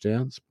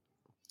touchdowns.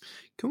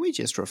 Can we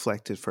just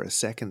reflect it for a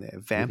second there?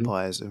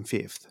 Vampires in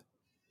fifth.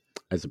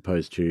 As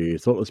opposed to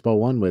Thoughtless Bowl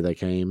 1, where they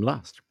came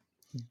last.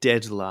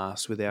 Dead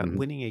last without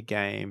winning a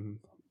game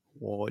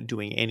or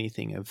doing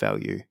anything of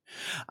value.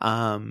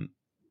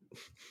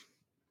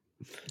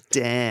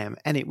 Damn.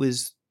 And it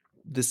was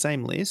the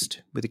same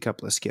list with a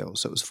couple of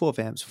skills. So it was 4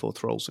 Vamps, 4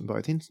 Thralls in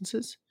both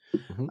instances.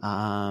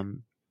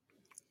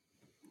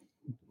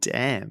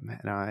 Damn.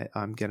 And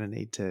I'm going to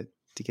need to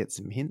get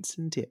some hints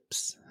and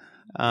tips.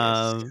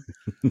 Yes.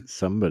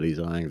 Somebody's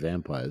eyeing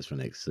vampires for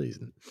next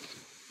season.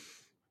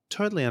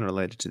 Totally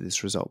unrelated to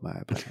this result, may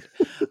I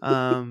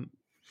add.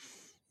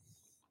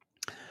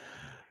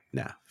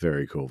 Nah,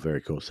 very cool,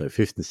 very cool. So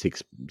 5th and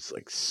 6th,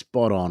 like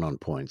spot on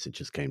points. It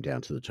just came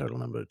down to the total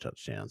number of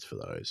touchdowns for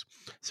those.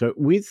 So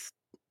with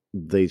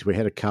these, we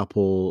had a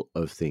couple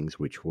of things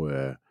which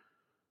were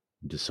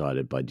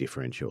decided by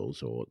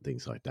differentials or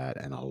things like that,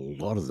 and a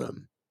lot of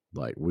them,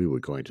 like we were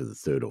going to the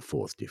 3rd or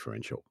 4th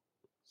differential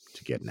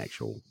to get an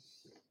actual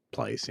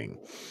placing.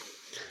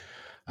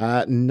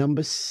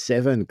 Number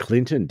 7,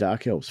 Clinton,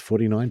 Dark Elves,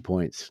 49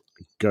 points.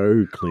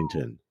 Go,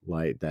 Clinton.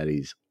 Like, that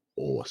is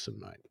awesome,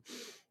 mate.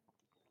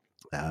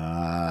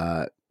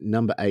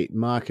 Number 8,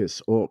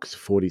 Marcus, Orcs,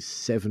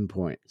 47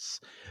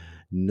 points.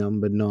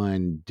 Number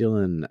 9,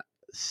 Dylan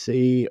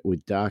C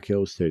with Dark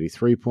Elves,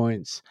 33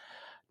 points.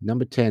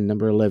 Number 10,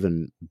 number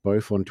 11,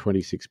 both on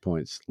 26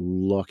 points.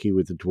 Lockie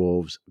with the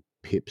Dwarves,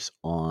 Pips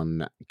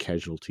on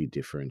casualty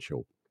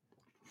differential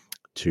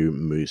to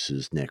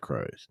Moose's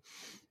Necros.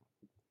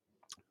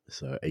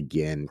 So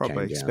again,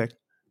 Probably expect.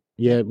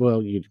 Yeah,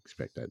 well, you'd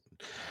expect that.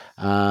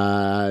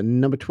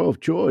 Number 12,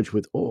 George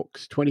with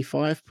Orcs,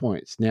 25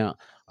 points. Now,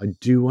 I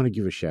do want to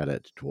give a shout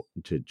out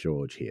to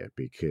George here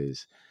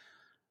because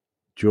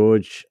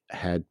George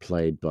had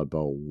played Blood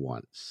Bowl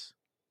once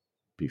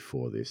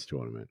before this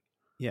tournament.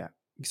 Yeah.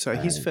 So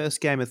his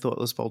first game of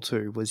Thoughtless Bowl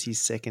 2 was his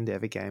second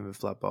ever game of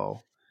Blood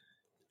Bowl.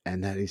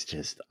 And that is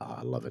just,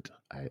 I love it.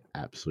 I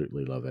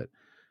absolutely love it.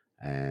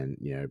 And,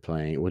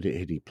 playing, what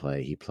did he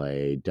play? He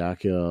played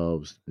Dark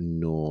Elves,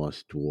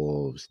 Norse,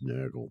 Dwarves,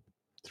 Nurgle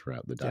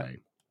throughout the day.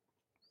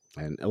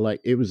 Yeah. And,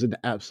 it was an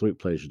absolute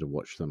pleasure to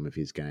watch some of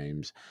his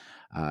games.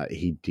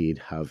 He did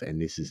have, and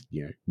this is,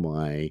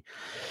 my,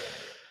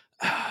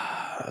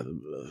 I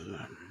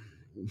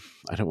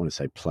don't want to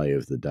say play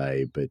of the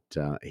day, but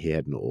he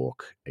had an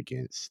Orc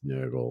against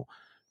Nurgle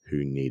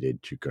who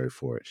needed to go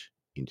for it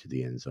into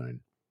the end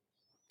zone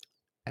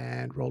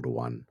and rolled a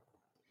 1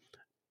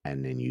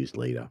 and then used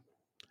leader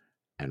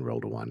and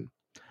rolled a 1.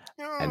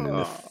 And then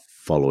the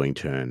following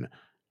turn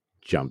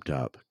jumped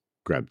up,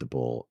 grabbed the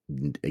ball,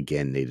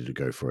 again needed to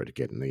go for it to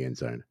get in the end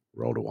zone,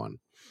 rolled a 1.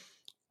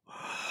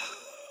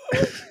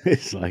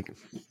 It's like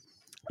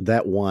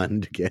that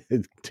 1 to get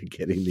in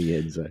the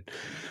end zone.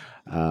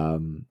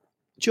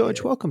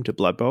 George, welcome to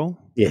Blood Bowl.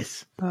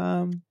 Yes.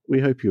 We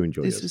hope you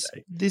enjoy your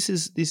stay. This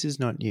is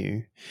not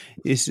new.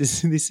 This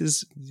is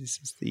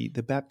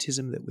the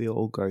baptism that we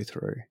all go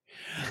through.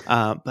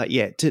 But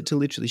yeah, to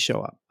literally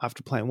show up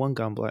after playing one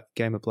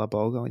game of Blood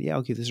Bowl, going, yeah,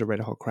 I'll give this a red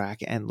hot crack.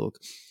 And look,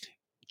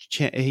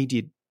 he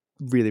did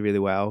really, really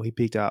well. He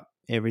picked up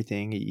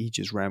everything. He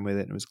just ran with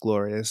it and it was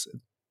glorious.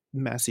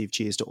 Massive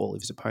cheers to all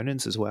of his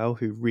opponents as well,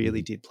 who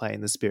really did play in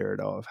the spirit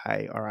of,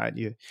 hey, all right,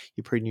 you're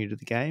pretty new to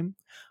the game.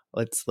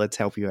 Let's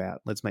help you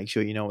out. Let's make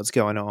sure you know what's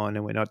going on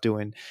and we're not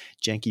doing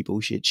janky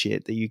bullshit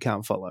shit that you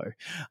can't follow.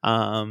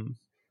 That's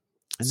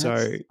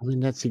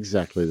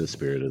exactly the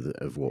spirit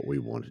of what we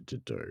wanted to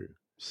do.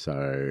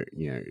 So,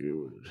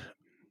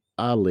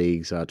 our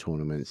leagues, our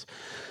tournaments,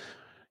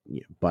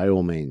 by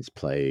all means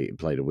play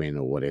to win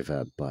or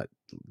whatever, but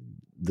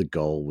the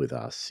goal with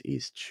us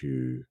is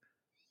to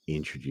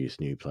introduce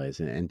new players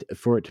and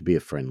for it to be a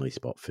friendly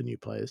spot for new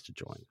players to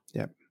join.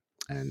 Yep.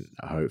 And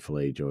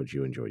hopefully, George,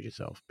 you enjoyed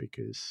yourself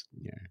because,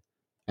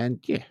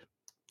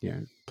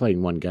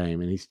 playing one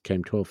game and he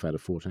came 12th out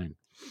of 14.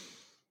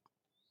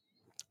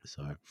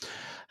 So,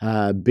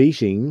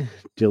 beating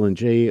Dylan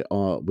G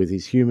with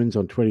his humans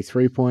on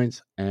 23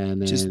 points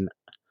and then,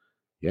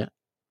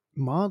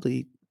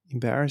 mildly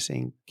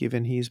embarrassing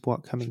given he's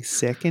coming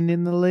second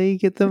in the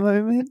league at the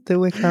moment that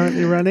we're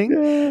currently running.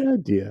 Oh,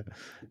 dear.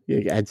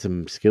 Yeah, add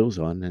some skills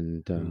on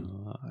and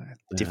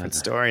different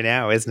story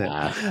now, isn't it?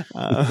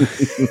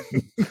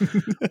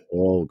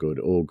 All good.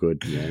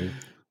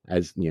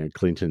 As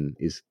Clinton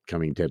is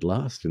coming dead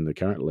last in the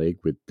current league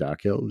with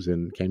Dark Elves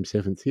and came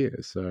 7th here,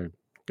 so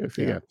go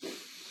figure.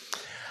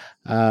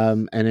 Yeah.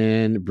 And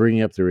then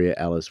bringing up the rear,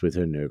 Alice with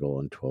her Nurgle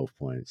on 12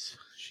 points.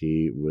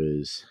 She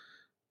was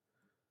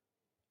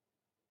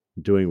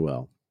doing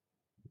well.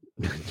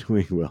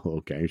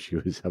 Okay, she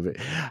was having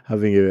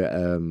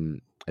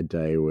a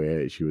day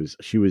where she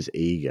was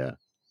eager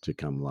to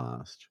come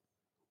last,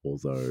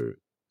 although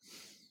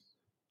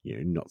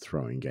not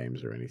throwing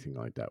games or anything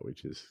like that,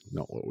 which is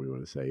not what we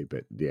want to say.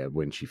 But yeah,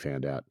 when she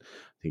found out, I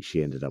think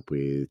she ended up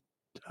with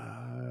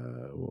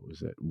what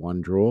was it,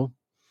 1 draw.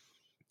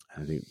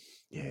 I think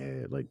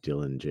like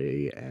Dylan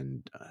G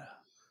and a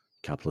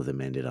couple of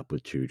them ended up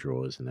with 2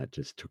 draws, and that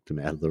just took them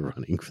out of the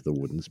running for the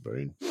wooden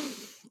spoon.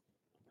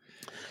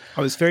 I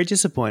was very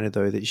disappointed,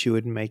 though, that she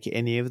wouldn't make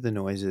any of the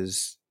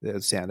noises,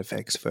 the sound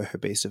effects for her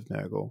Beast of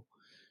Nurgle.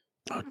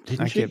 Oh,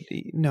 didn't she?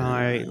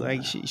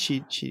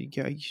 She'd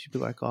be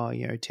like, oh,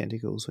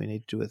 tentacles, we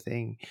need to do a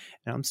thing.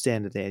 And I'm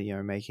standing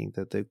there, making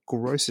the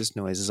grossest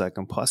noises I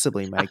can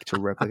possibly make to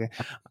replicate.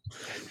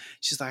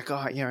 She's like,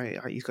 oh,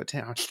 you've got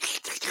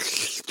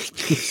tentacles.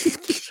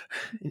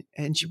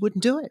 And she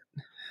wouldn't do it.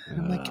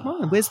 And I'm like, come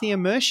on, where's the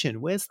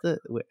immersion?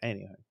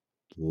 Anyway?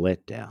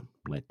 Let down.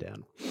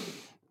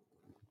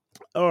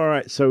 All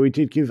right, so we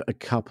did give a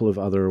couple of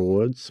other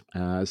awards.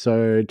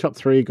 So top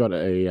 3 got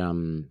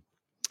a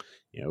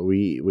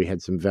we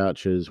had some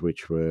vouchers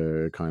which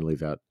were kindly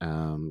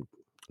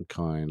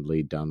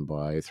done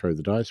by Throw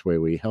the Dice,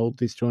 where we held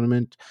this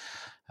tournament.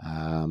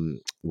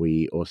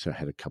 We also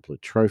had a couple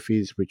of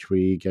trophies which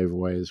we gave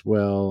away as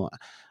well,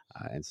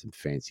 and some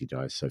fancy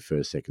dice. So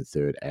first, second,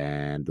 third,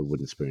 and the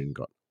wooden spoon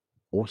got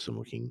awesome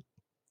looking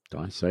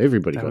dice. So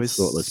everybody got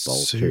Thoughtless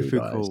Bowl 2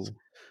 dice. Cool.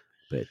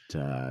 But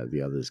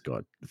the others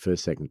got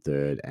first, second,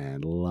 third,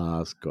 and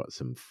last got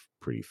some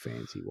pretty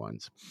fancy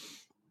ones.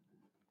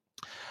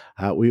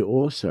 We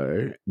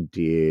also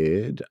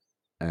did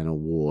an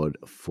award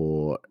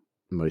for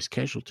most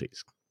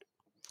casualties,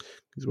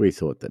 because we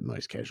thought that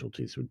most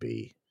casualties would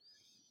be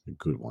a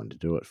good one to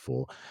do it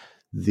for.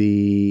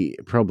 The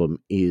problem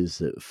is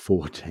that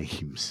 4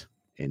 teams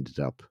ended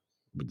up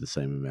with the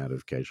same amount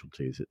of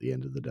casualties at the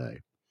end of the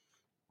day.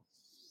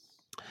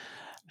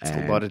 It's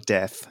a lot of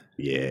death.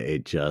 Yeah,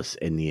 it just,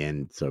 in the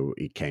end, so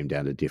it came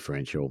down to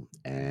differential,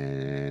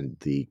 and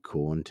the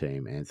Khorne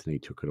team, Anthony,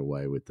 took it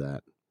away with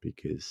that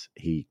because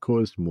he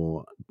caused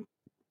more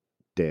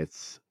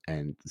deaths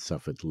and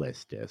suffered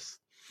less deaths.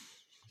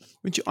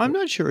 Which I'm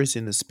not sure is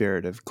in the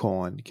spirit of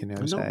Khorne, can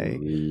I say?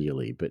 Not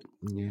really, but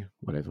yeah,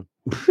 whatever.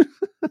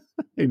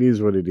 It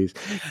is what it is.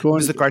 It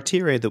was the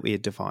criteria that we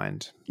had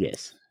defined.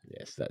 Yes,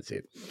 that's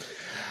it.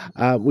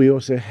 We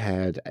also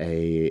had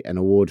an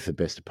award for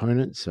best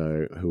opponent,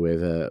 so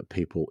whoever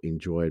people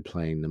enjoyed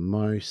playing the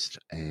most,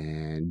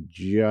 and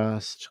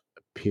just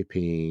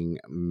pipping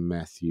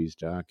Matthew's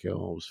Dark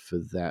Elves for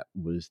that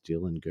was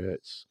Dylan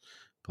Gertz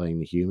playing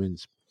the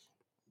humans.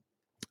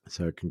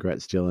 So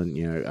congrats, Dylan.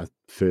 A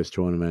first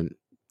tournament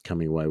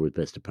coming away with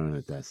best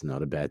opponent, that's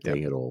not a bad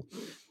thing at all.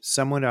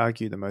 Some would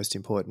argue the most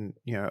important,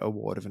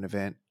 award of an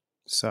event.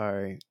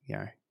 So,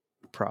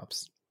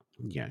 props.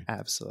 Yeah.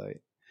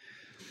 Absolutely.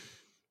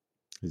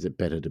 Is it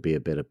better to be a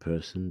better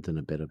person than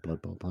a better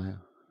Blood Bowl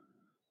player?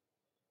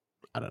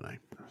 I don't know.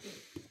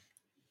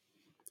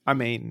 I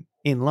mean,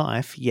 in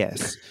life,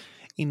 yes.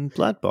 In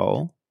Blood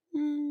Bowl,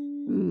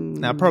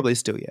 no, probably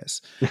still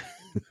yes.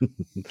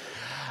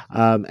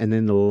 And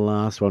then the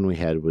last one we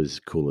had was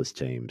coolest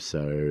team.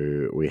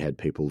 So we had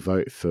people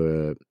vote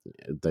for,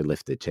 they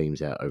left their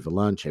teams out over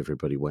lunch.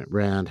 Everybody went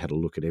round, had a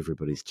look at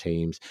everybody's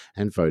teams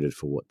and voted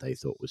for what they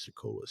thought was the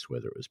coolest,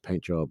 whether it was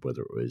paint job,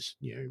 whether it was,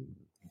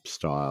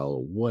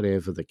 style,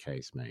 whatever the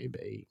case may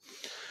be.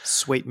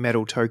 Sweet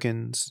metal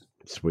tokens,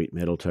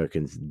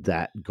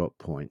 that got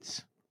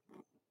points.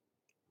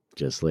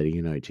 Just letting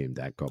you know, Tim,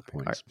 that got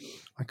points.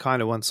 I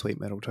kind of want sweet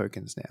metal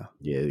tokens now.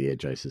 Yeah,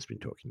 Jace has been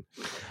talking.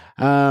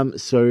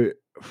 So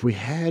we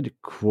had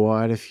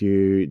quite a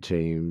few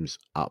teams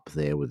up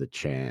there with a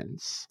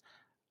chance.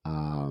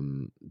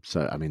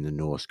 So, I mean, the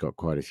Norse got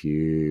quite a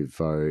few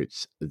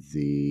votes.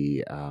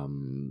 The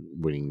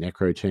winning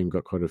Necro team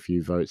got quite a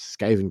few votes.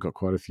 Skaven got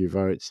quite a few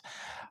votes.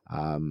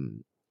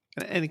 And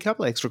a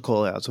couple of extra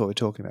call-outs while we're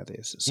talking about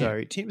this.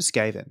 So, Tim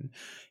Skaven,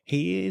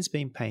 he has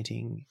been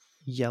painting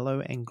yellow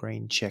and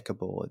green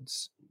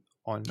checkerboards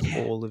on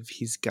all of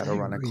his gutter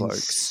runner cloaks.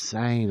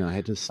 Insane. I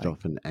had to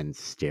stop and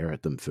stare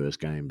at them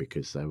first game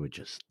because they were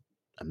just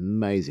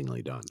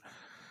amazingly done.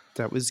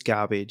 That was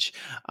garbage.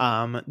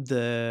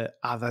 The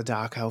other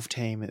Dark Elf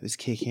team that was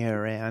kicking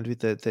around with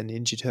the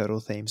Ninja Turtle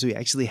theme. So he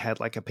actually had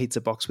like a pizza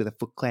box with a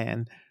Foot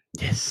Clan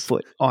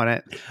foot on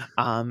it.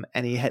 And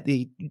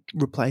he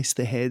replaced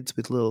the heads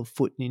with little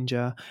Foot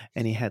Ninja,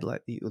 and he had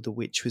like the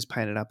witch was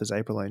painted up as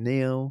April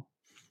O'Neil.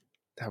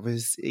 That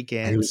was,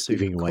 again, he was super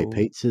giving away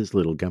pizzas,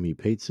 little gummy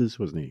pizzas,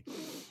 wasn't he?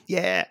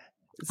 Yeah.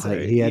 So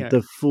he had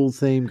the full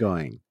theme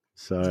going.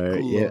 So,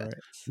 yeah,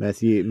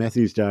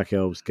 Matthew's Dark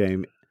Elves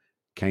game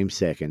came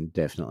second,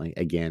 definitely,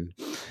 again.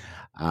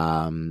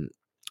 But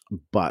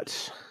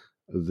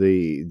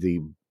the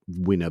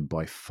winner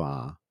by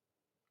far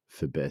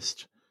for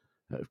best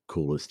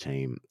coolest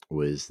team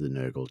was the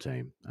Nurgle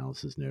team,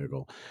 Alice's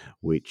Nurgle,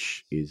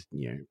 which is,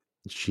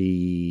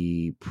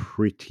 she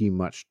pretty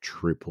much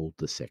tripled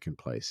the second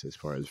place as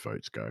far as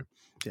votes go.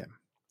 Yeah.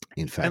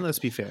 In fact, and let's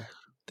be fair,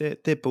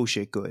 they're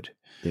bullshit good.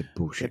 They're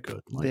bullshit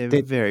good. Like,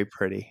 they're very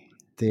pretty.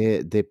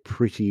 They're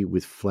pretty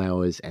with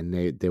flowers, and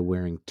they're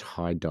wearing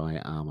tie-dye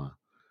armor.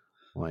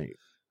 Like,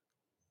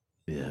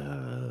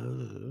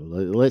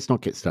 let's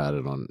not get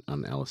started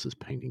on Alice's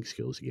painting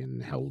skills again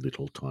and how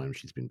little time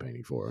she's been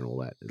painting for and all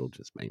that. It'll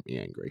just make me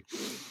angry.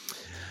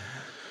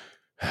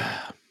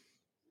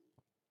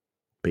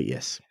 But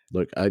yes,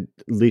 look, I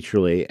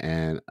literally,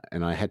 and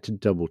I had to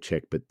double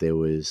check, but there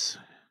was,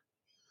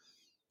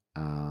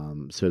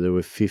 so there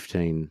were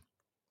 15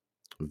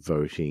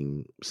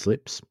 voting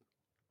slips.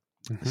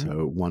 Mm-hmm.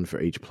 So one for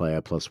each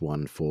player plus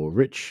one for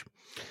Rich.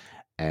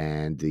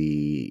 And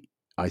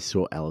I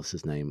saw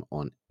Alice's name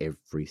on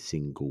every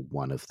single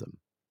one of them.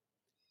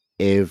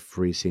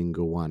 Every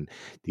single one.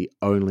 The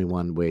only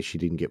one where she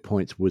didn't get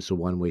points was the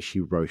one where she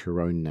wrote her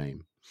own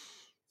name.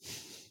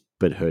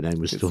 But her name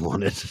was still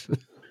on it.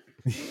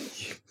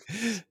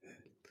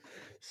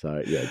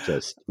 So yeah,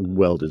 just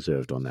well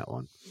deserved on that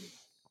one.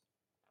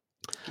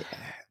 Yeah.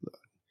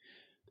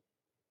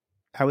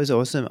 That was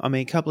awesome. I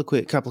mean, couple of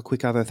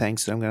quick other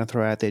thanks that I'm going to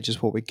throw out there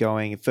just while we're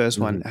going. First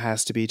one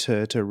has to be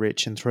to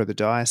Rich and Throw the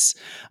Dice,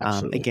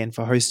 again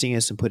for hosting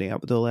us and putting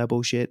up with all our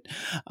bullshit.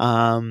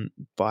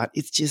 But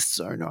it's just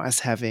so nice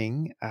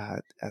having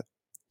a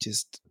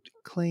just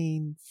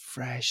clean,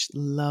 fresh,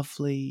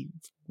 lovely,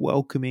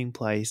 welcoming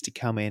place to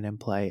come in and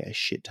play a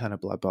shit ton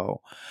of Blood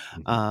Bowl.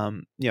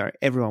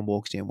 Everyone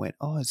walked in and went,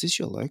 "Oh, is this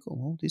your local?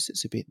 Well, this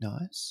is a bit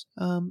nice."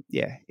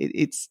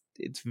 It's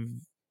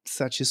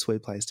such a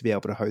sweet place to be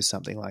able to host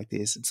something like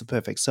this. It's the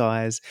perfect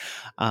size,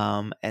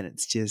 and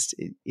it's just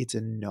it's a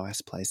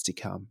nice place to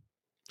come.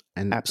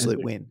 And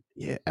absolute win.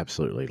 Yeah,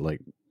 absolutely. Like,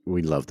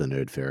 we love the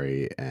Nerd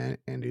Fairy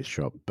and his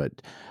shop,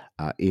 but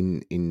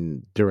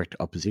in direct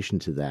opposition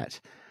to that,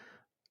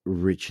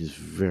 Rich is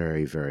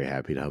very, very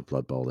happy to have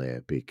Blood Bowl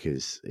there,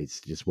 because it's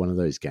just one of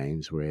those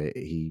games where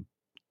he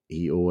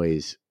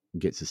always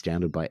gets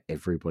astounded by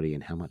everybody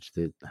and how much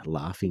the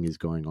laughing is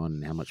going on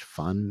and how much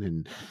fun,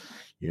 and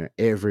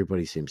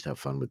everybody seems to have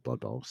fun with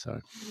Blood Bowl. So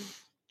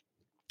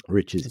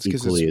Rich is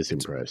equally as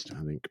impressed,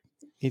 I think.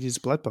 It is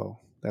Blood Bowl.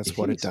 That's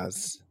what it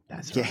does.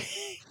 That's right.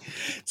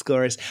 It's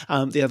glorious.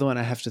 The other one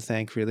I have to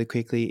thank really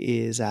quickly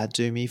is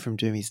Doomy from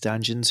Doomy's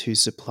Dungeons, who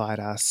supplied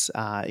us,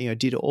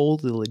 did all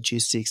the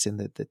logistics and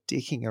the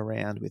dicking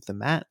around with the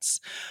mats,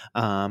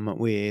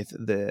 with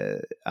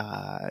the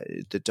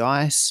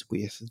dice,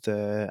 with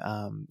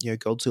the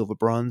gold, silver,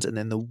 bronze, and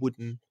then the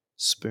wooden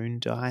spoon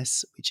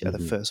dice, which are the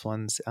first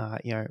ones.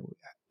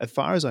 As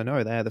far as I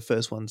know, they are the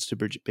first ones to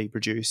be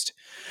produced.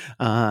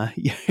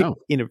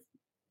 In a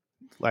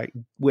like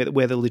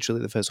where they're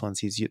literally the first ones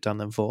he's done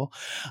them for.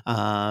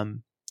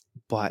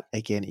 But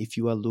again, if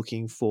you are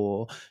looking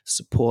for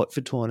support for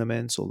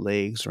tournaments or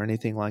leagues or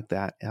anything like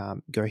that,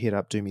 go hit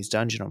up Doomy's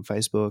Dungeon on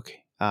Facebook.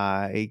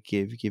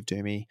 Give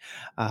Doomy,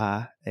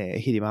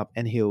 hit him up,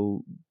 and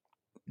he'll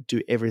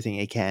do everything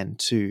he can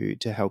to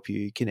help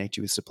you, connect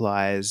you with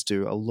suppliers,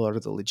 do a lot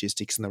of the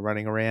logistics and the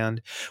running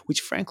around,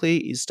 which frankly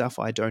is stuff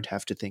I don't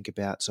have to think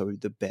about. So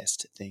the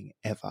best thing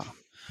ever.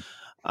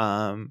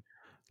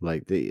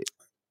 Like the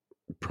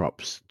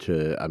props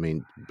to,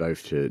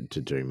 both to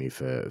Doomy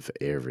for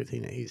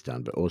everything that he's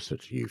done, but also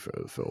to you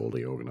for all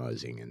the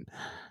organising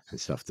and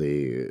stuff.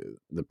 The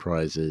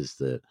prizes,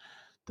 the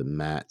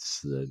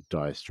mats, the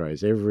dice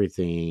trays,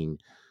 everything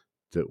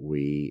that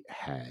we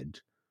had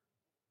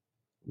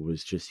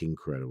was just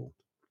incredible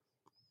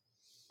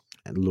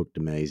and looked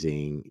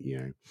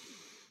amazing.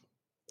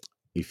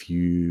 If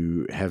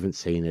you haven't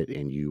seen it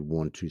and you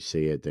want to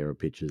see it, there are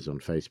pictures on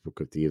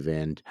Facebook of the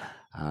event.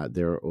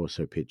 There are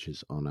also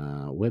pictures on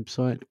our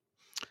website.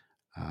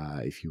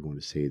 If you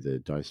want to see the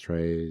dice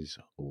trays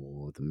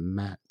or the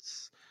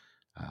mats,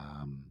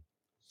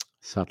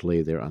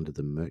 subtly they're under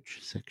the merch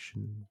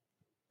section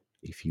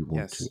if you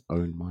want to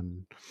own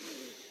one.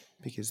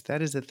 Because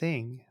that is a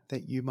thing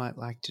that you might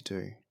like to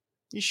do.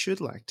 You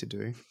should like to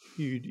do.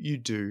 You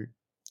do.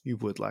 You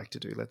would like to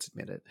do. Let's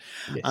admit it.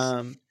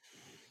 Yes.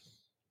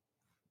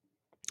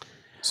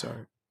 So,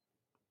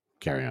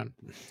 carry on.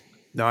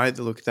 No,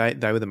 look, they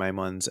were the main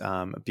ones.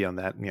 Beyond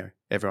that,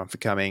 everyone for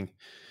coming.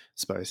 I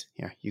suppose,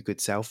 you could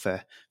sell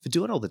for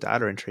doing all the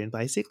data entry and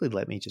basically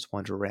let me just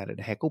wander around and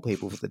heckle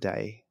people for the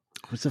day.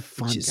 It was a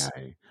fun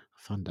day.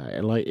 Fun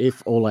day. Like,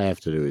 if all I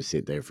have to do is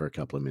sit there for a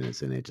couple of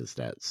minutes and enter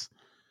stats,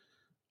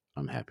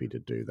 I'm happy to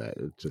do that.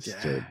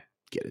 Just to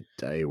get a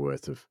day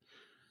worth of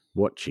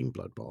watching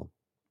Blood Bowl.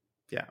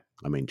 Yeah.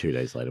 2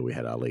 days later we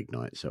had our league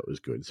night, so it was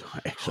good. So I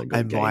actually got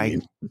and my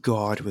in.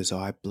 God, was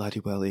I bloody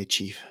well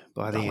itchy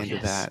by the end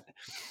of that.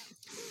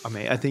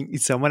 I think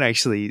someone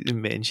actually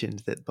mentioned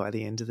that by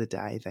the end of the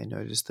day, they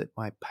noticed that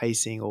my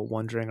pacing or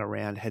wandering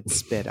around had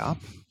sped up.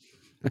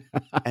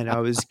 And I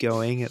was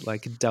going at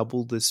like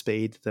double the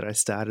speed that I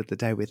started the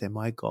day with. And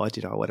my God,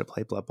 did I want to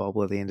play Blood Bowl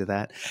by the end of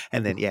that.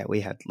 And then, we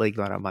had league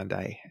night on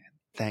Monday.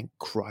 Thank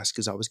Christ,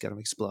 because I was going to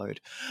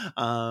explode.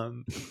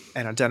 And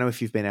I don't know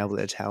if you've been able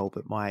to tell,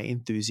 but my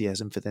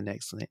enthusiasm for the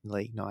next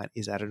league night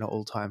is at an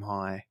all-time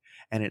high.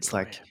 And it's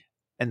like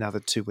another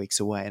 2 weeks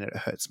away, and it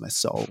hurts my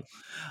soul.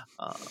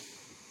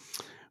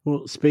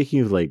 Well, speaking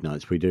of league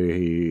nights, we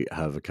do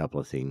have a couple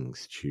of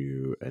things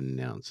to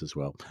announce as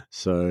well.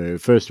 So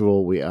first of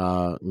all, we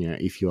are,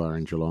 if you are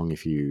in Geelong,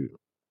 if you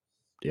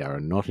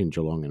are not in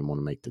Geelong and want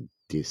to make the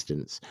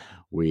distance,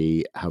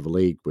 we have a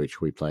league which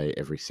we play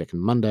every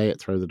second Monday at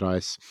Throw the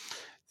Dice.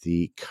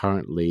 The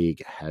current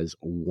league has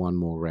one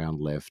more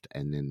round left,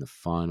 and then the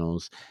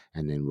finals,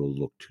 and then we'll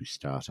look to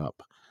start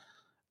up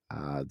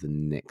the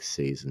next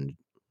season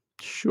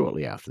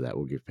shortly after that.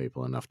 We'll give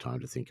people enough time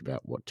to think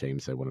about what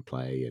teams they want to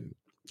play and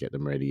get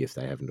them ready if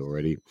they haven't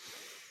already.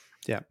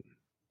 Yeah.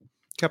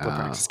 Couple of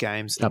practice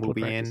games that we'll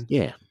be in.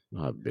 Yeah,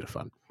 a bit of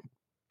fun.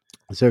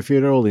 So if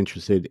you're all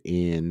interested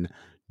in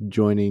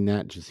joining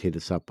that, just hit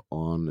us up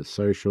on the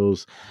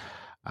socials.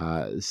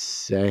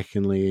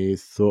 Secondly,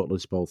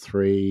 Thoughtless Bowl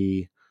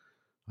 3,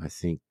 I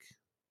think,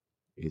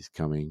 is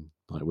coming.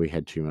 Like, we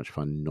had too much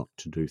fun not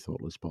to do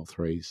Thoughtless Bowl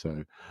 3,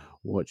 so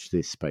watch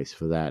this space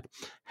for that.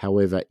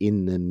 However,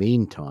 in the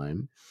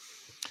meantime,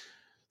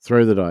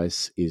 Throw the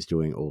Dice is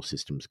doing All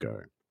Systems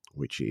Go,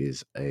 which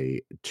is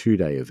a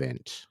 2-day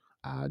event.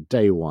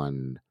 Day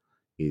one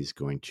is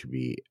going to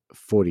be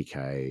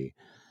 40K,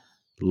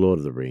 Lord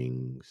of the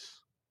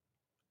Rings,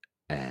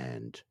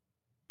 and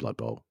Blood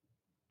Bowl,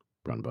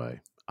 run by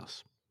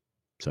us.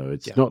 So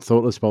it's not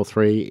Thoughtless Bowl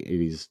 3,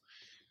 it is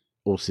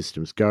All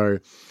Systems Go,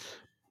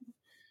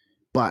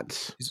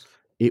 but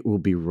it will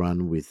be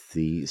run with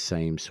the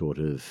same sort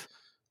of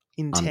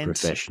intent,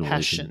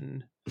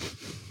 unprofessionalism.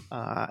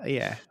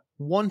 passion,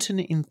 wanton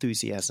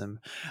enthusiasm.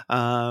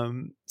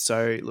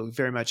 So look,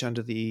 very much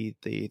under the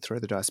Throw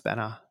the Dice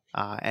banner.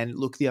 And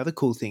look, the other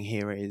cool thing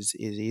here is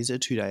it is a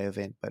 2-day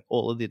event, but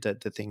all of the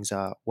things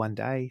are 1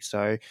 day.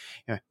 So,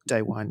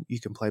 day one, you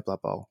can play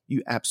Blood Bowl.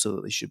 You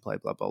absolutely should play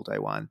Blood Bowl day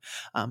one.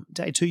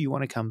 Day two, you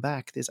want to come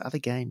back. There's other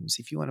games.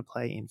 If you want to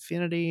play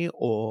Infinity,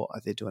 or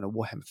they're doing a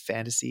Warhammer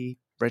Fantasy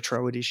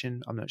retro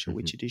edition. I'm not sure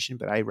which edition,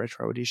 but a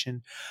retro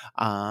edition.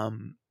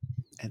 And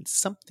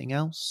something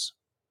else.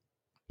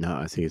 No,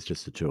 I think it's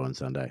just the 2 on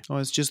Sunday. Oh,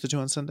 it's just the 2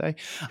 on Sunday?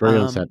 3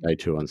 on Saturday,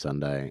 2 on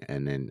Sunday.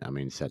 And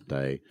then,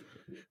 Saturday,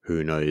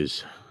 who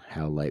knows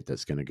how late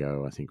that's going to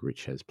go. I think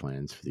Rich has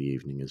plans for the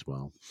evening as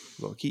well.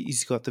 Look,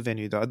 he's got the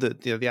venue, though.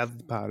 The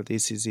other part of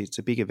this is it's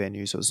a bigger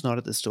venue, so it's not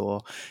at the store.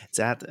 It's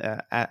at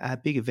a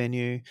bigger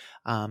venue.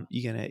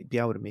 You're going to be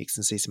able to mix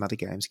and see some other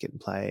games getting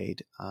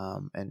played,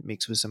 and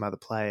mix with some other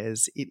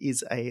players. It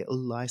is a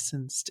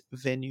licensed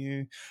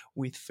venue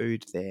with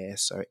food there,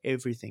 so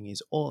everything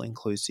is all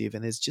inclusive,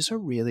 and there's just a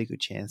really good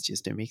chance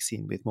just to mix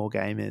in with more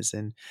gamers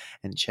and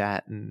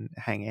chat and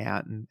hang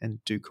out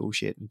and do cool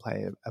shit and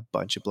play a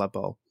bunch of Blood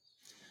Bowl.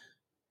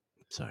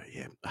 So,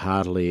 yeah,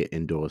 heartily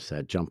endorse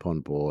that. Jump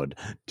on board.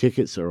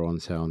 Tickets are on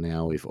sale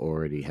now. We've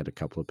already had a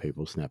couple of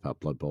people snap up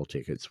Blood Bowl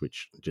tickets,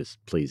 which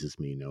just pleases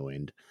me no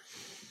end.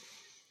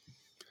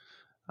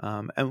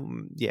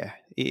 And yeah,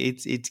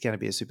 it's going to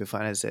be a super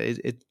fun. As I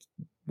said,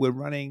 we're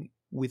running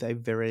with a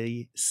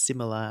very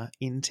similar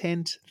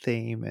intent,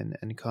 theme,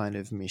 and kind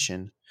of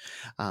mission.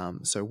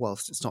 So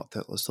whilst it's not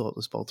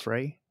Thoughtless Bowl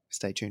 3,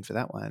 stay tuned for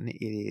that one.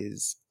 It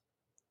is,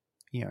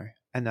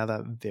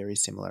 another very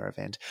similar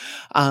event.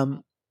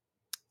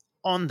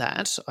 On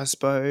that, I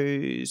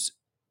suppose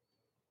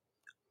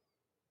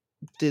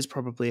there's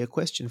probably a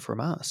question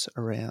from us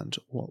around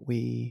what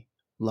we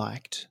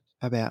liked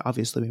about.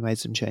 Obviously, we made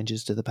some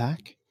changes to the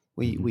pack.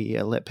 We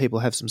let people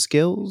have some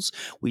skills.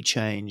 We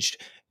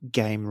changed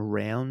game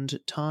round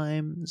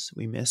times.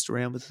 We messed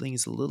around with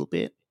things a little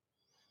bit.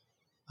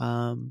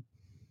 What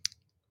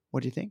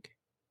do you think?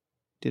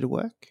 Did it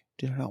work?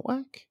 Did it not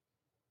work?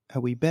 Are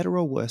we better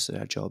or worse at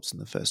our jobs than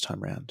the first time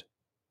round?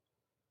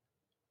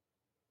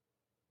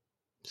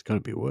 It's got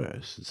to be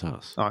worse. It's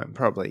us. Oh,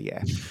 probably,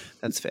 yeah.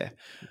 That's fair.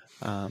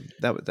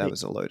 That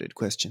was a loaded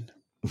question.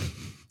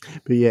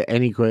 But yeah,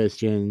 any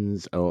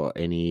questions or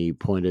any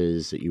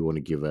pointers that you want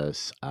to give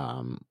us,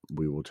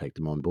 we will take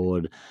them on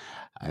board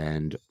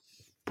and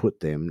put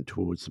them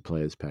towards the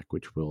players pack,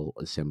 which we'll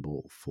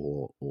assemble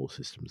for All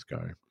Systems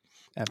Go.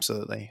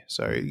 Absolutely.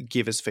 So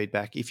give us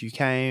feedback if you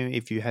came,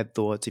 if you had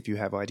thoughts, if you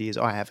have ideas.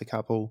 I have a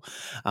couple.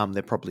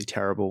 They're probably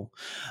terrible.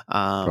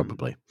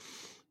 Probably.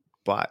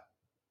 But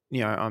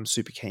I'm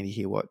super keen to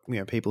hear what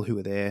people who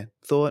were there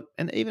thought,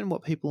 and even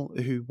what people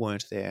who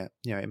weren't there.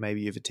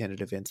 Maybe you've attended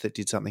events that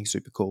did something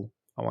super cool.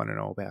 I want to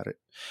know about it,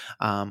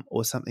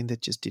 or something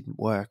that just didn't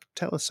work.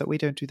 Tell us so we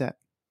don't do that.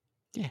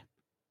 Yeah,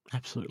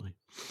 absolutely.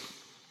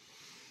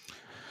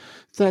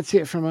 That's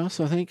it from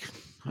us. I think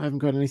I haven't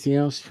got anything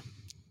else.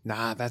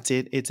 Nah, that's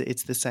it.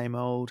 It's the same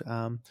old.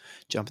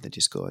 Jump in the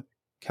Discord.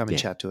 Come and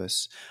chat to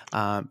us,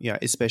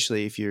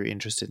 especially if you're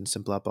interested in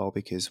some Blood Bowl,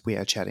 because we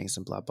are chatting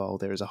some Blood Bowl.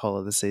 There is a whole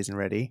other season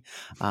ready.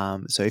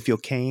 So if you're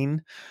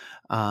keen,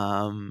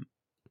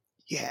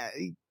 get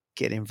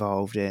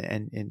involved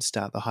and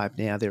start the hype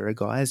now. There are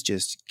guys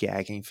just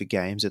gagging for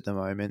games at the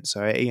moment.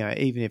 So,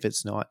 even if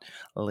it's not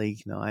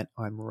league night,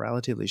 I'm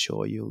relatively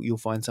sure you'll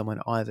find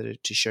someone either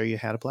to show you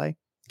how to play,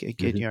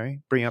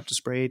 bring up to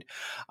speed,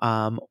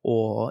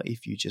 or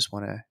if you just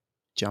want to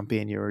jump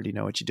in, you already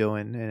know what you're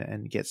doing,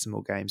 and get some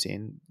more games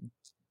in.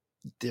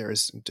 There are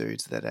some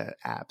dudes that are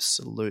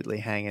absolutely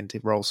hanging to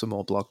roll some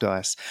more block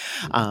dice.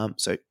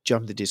 So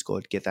jump the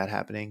Discord, get that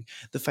happening.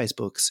 The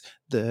Facebooks,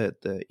 the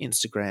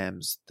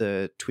Instagrams,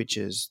 the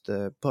Twitches,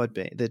 the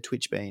Podbean, the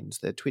Twitch Beans,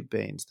 the Twid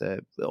Beans,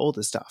 all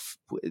the stuff.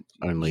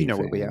 Only you know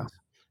where we are.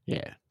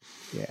 Yeah.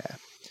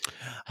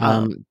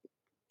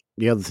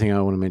 The other thing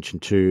I want to mention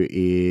too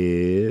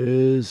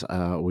is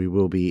we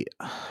will be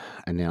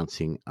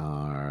announcing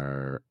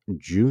our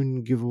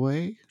June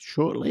giveaway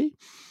shortly,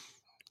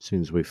 as soon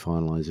as we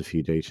finalize a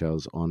few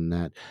details on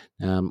that.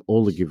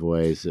 All the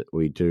giveaways that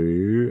we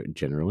do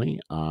generally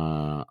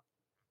are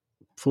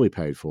fully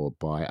paid for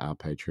by our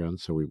Patreon,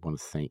 so we want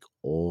to thank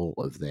all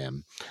of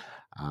them.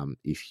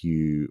 If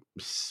you,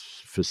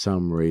 for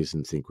some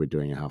reason, think we're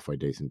doing a halfway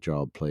decent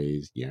job,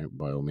 please,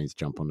 by all means,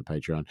 jump on the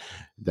Patreon.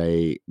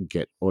 They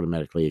get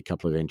automatically a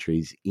couple of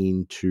entries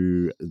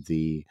into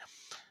the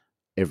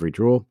every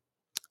draw,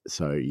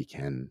 so you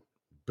can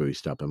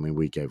boost up. I mean,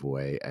 we gave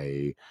away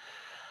a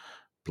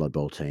Blood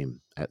Bowl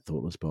team at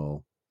Thoughtless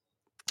Bowl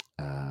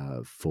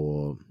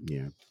for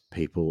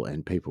people,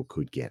 and people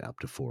could get up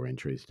to 4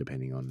 entries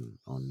depending on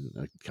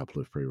a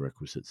couple of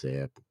prerequisites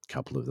there, a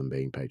couple of them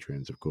being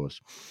patrons, of course.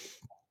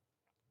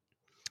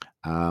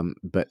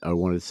 But I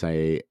wanted to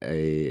say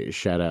a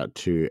shout out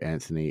to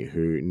Anthony,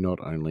 who not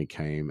only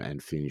came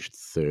and finished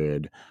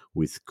 3rd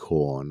with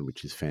Corn,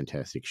 which is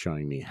fantastic,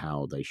 showing me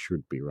how they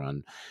should be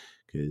run,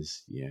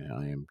 because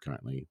I am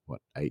currently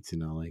 8th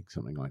in our league,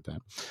 something like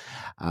that,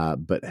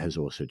 but has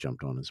also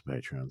jumped on as a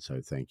Patreon. So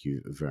thank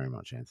you very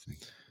much, Anthony.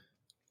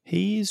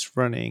 He's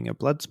running a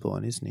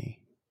Bloodspawn, isn't he?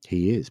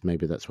 He is.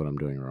 Maybe that's what I'm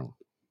doing wrong.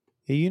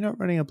 Are you not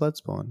running a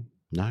Bloodspawn?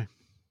 No.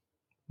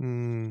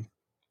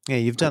 Yeah,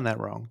 you've done that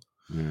wrong.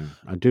 Yeah,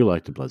 I do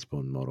like the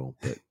Bloodspawn model,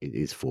 but it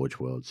is Forge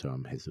World, so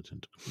I'm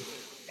hesitant.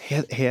 He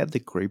had the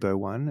Grebo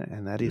one,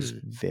 and that is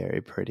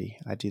very pretty.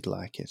 I did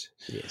like it.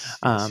 Yes,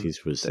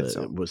 his was the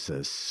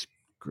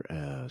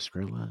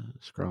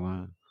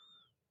Scrolla.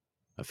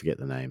 I forget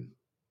the name.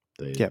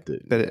 But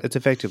it's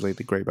effectively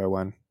the Grebo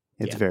one.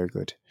 It's very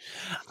good.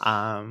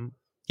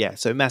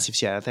 So massive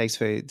shout out. Thanks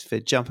for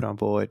jumping on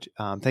board.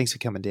 Thanks for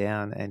coming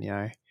down,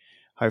 and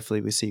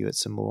hopefully we see you at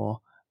some more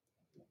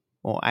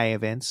A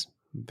events.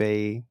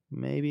 B,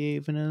 maybe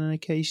even an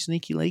occasional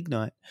sneaky league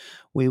night.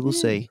 We will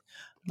see.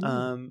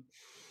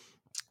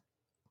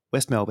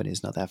 West Melbourne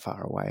is not that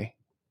far away.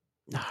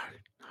 No.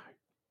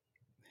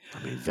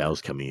 I mean,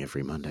 Val's coming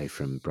every Monday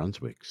from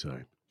Brunswick,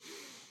 so.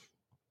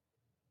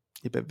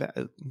 Yeah, but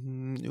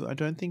I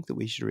don't think that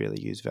we should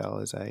really use Val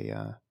as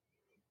a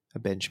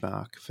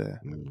benchmark for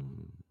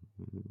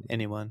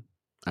anyone.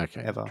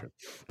 Okay. Ever.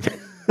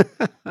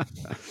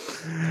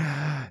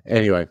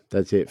 Anyway,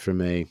 that's it from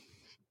me.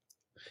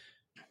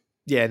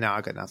 Yeah, no, I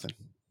got nothing.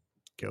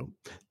 Cool.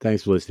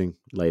 Thanks for listening.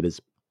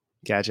 Laters.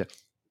 Gotcha.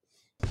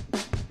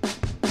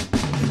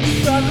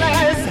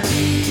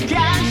 Thoughtless,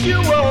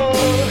 casual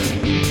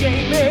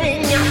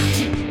gaming.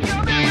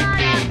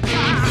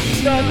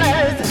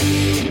 Thoughtless.